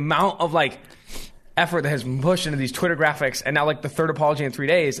think the amount of like effort that has been pushed into these Twitter graphics, and now like the third apology in 3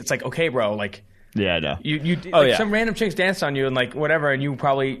 days, it's like, okay, bro, like. Yeah, I know. Some random chicks danced on you and like whatever, and you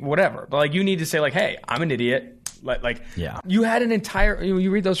probably whatever. But like you need to say like, "Hey, I'm an idiot." You had an entire. You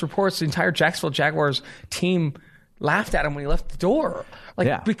read those reports. The entire Jacksonville Jaguars team laughed at him when he left the door,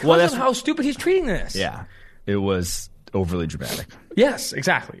 because of how stupid he's treating this. Yeah, it was overly dramatic. Yes,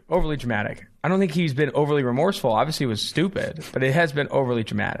 exactly, overly dramatic. I don't think he's been overly remorseful. Obviously, it was stupid, but it has been overly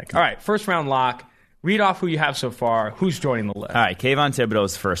dramatic. All right, first round lock. Read off who you have so far. Who's joining the list? All right, Kayvon Thibodeau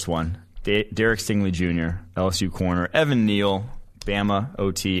is the first one. Derek Stingley Jr., LSU corner. Evan Neal, Bama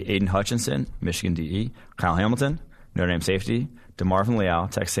OT. Aiden Hutchinson, Michigan DE. Kyle Hamilton, Notre Dame safety. DeMarvin Leal,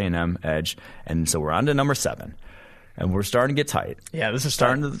 Texas A&M edge. And so we're on to number 7. And we're starting to get tight. Yeah, this is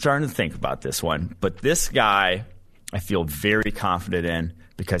starting to think about this one. But this guy I feel very confident in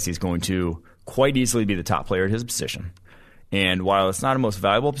because he's going to quite easily be the top player at his position. And while it's not a most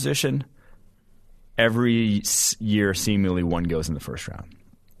valuable position, every year seemingly one goes in the first round.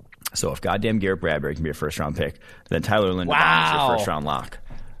 So if goddamn Garrett Bradbury can be a first-round pick, then Tyler Linderbaum is your first-round lock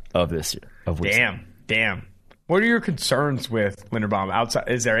of this year. Damn. What are your concerns with Linderbaum? Outside,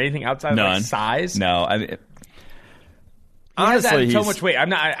 is there anything outside of like size? No, I mean, honestly, he's so much weight. I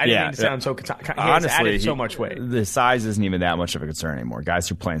didn't mean to sound so. Honestly, added so much weight. The size isn't even that much of a concern anymore. Guys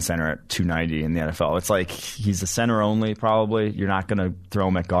who are playing center at 290 in the NFL, it's like he's a center only. Probably you're not going to throw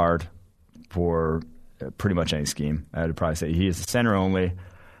him at guard for pretty much any scheme. I'd probably say he is a center only.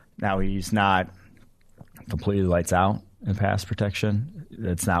 Now he's not completely lights out in pass protection.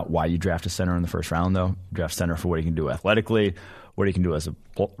 That's not why you draft a center in the first round, though. You draft center for what he can do athletically, what he can do as a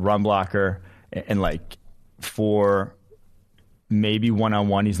run blocker, and like for maybe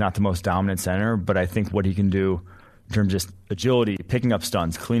one-on-one, he's not the most dominant center, but I think what he can do in terms of just agility, picking up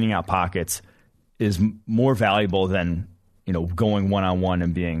stunts, cleaning out pockets is more valuable than, going one-on-one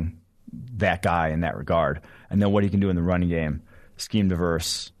and being that guy in that regard. And then what he can do in the running game, scheme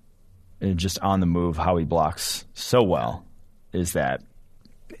diverse, and just on the move, how he blocks so well is that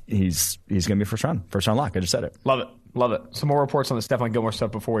he's going to be first round lock. I just said it. Love it. Some more reports on the Stephon Gilmore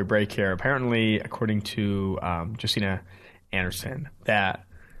stuff before we break here. Apparently, according to Justina Anderson, that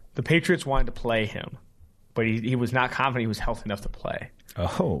the Patriots wanted to play him, but he was not confident he was healthy enough to play.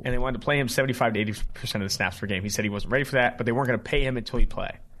 Oh. And they wanted to play him 75 to 80% of the snaps per game. He said he wasn't ready for that, but they weren't going to pay him until he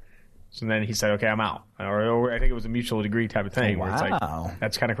play. So then he said, okay, I'm out. Or I think it was a mutual degree type of thing. Wow. Where it's like,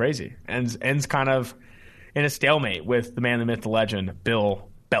 that's kind of crazy. Ends kind of in a stalemate with the man, the myth, the legend, Bill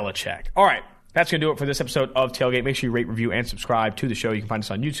Belichick. All right. That's going to do it for this episode of Tailgate. Make sure you rate, review, and subscribe to the show. You can find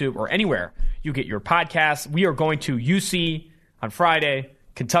us on YouTube or anywhere you get your podcasts. We are going to UC on Friday,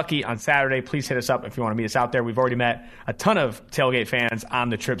 Kentucky on Saturday. Please hit us up if you want to meet us out there. We've already met a ton of Tailgate fans on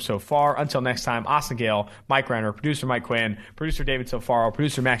the trip so far. Until next time, Austin Gayle, Mike Renner, producer Mike Quinn, producer David Sofaro,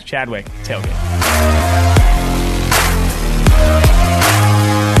 producer Max Chadwick, Tailgate.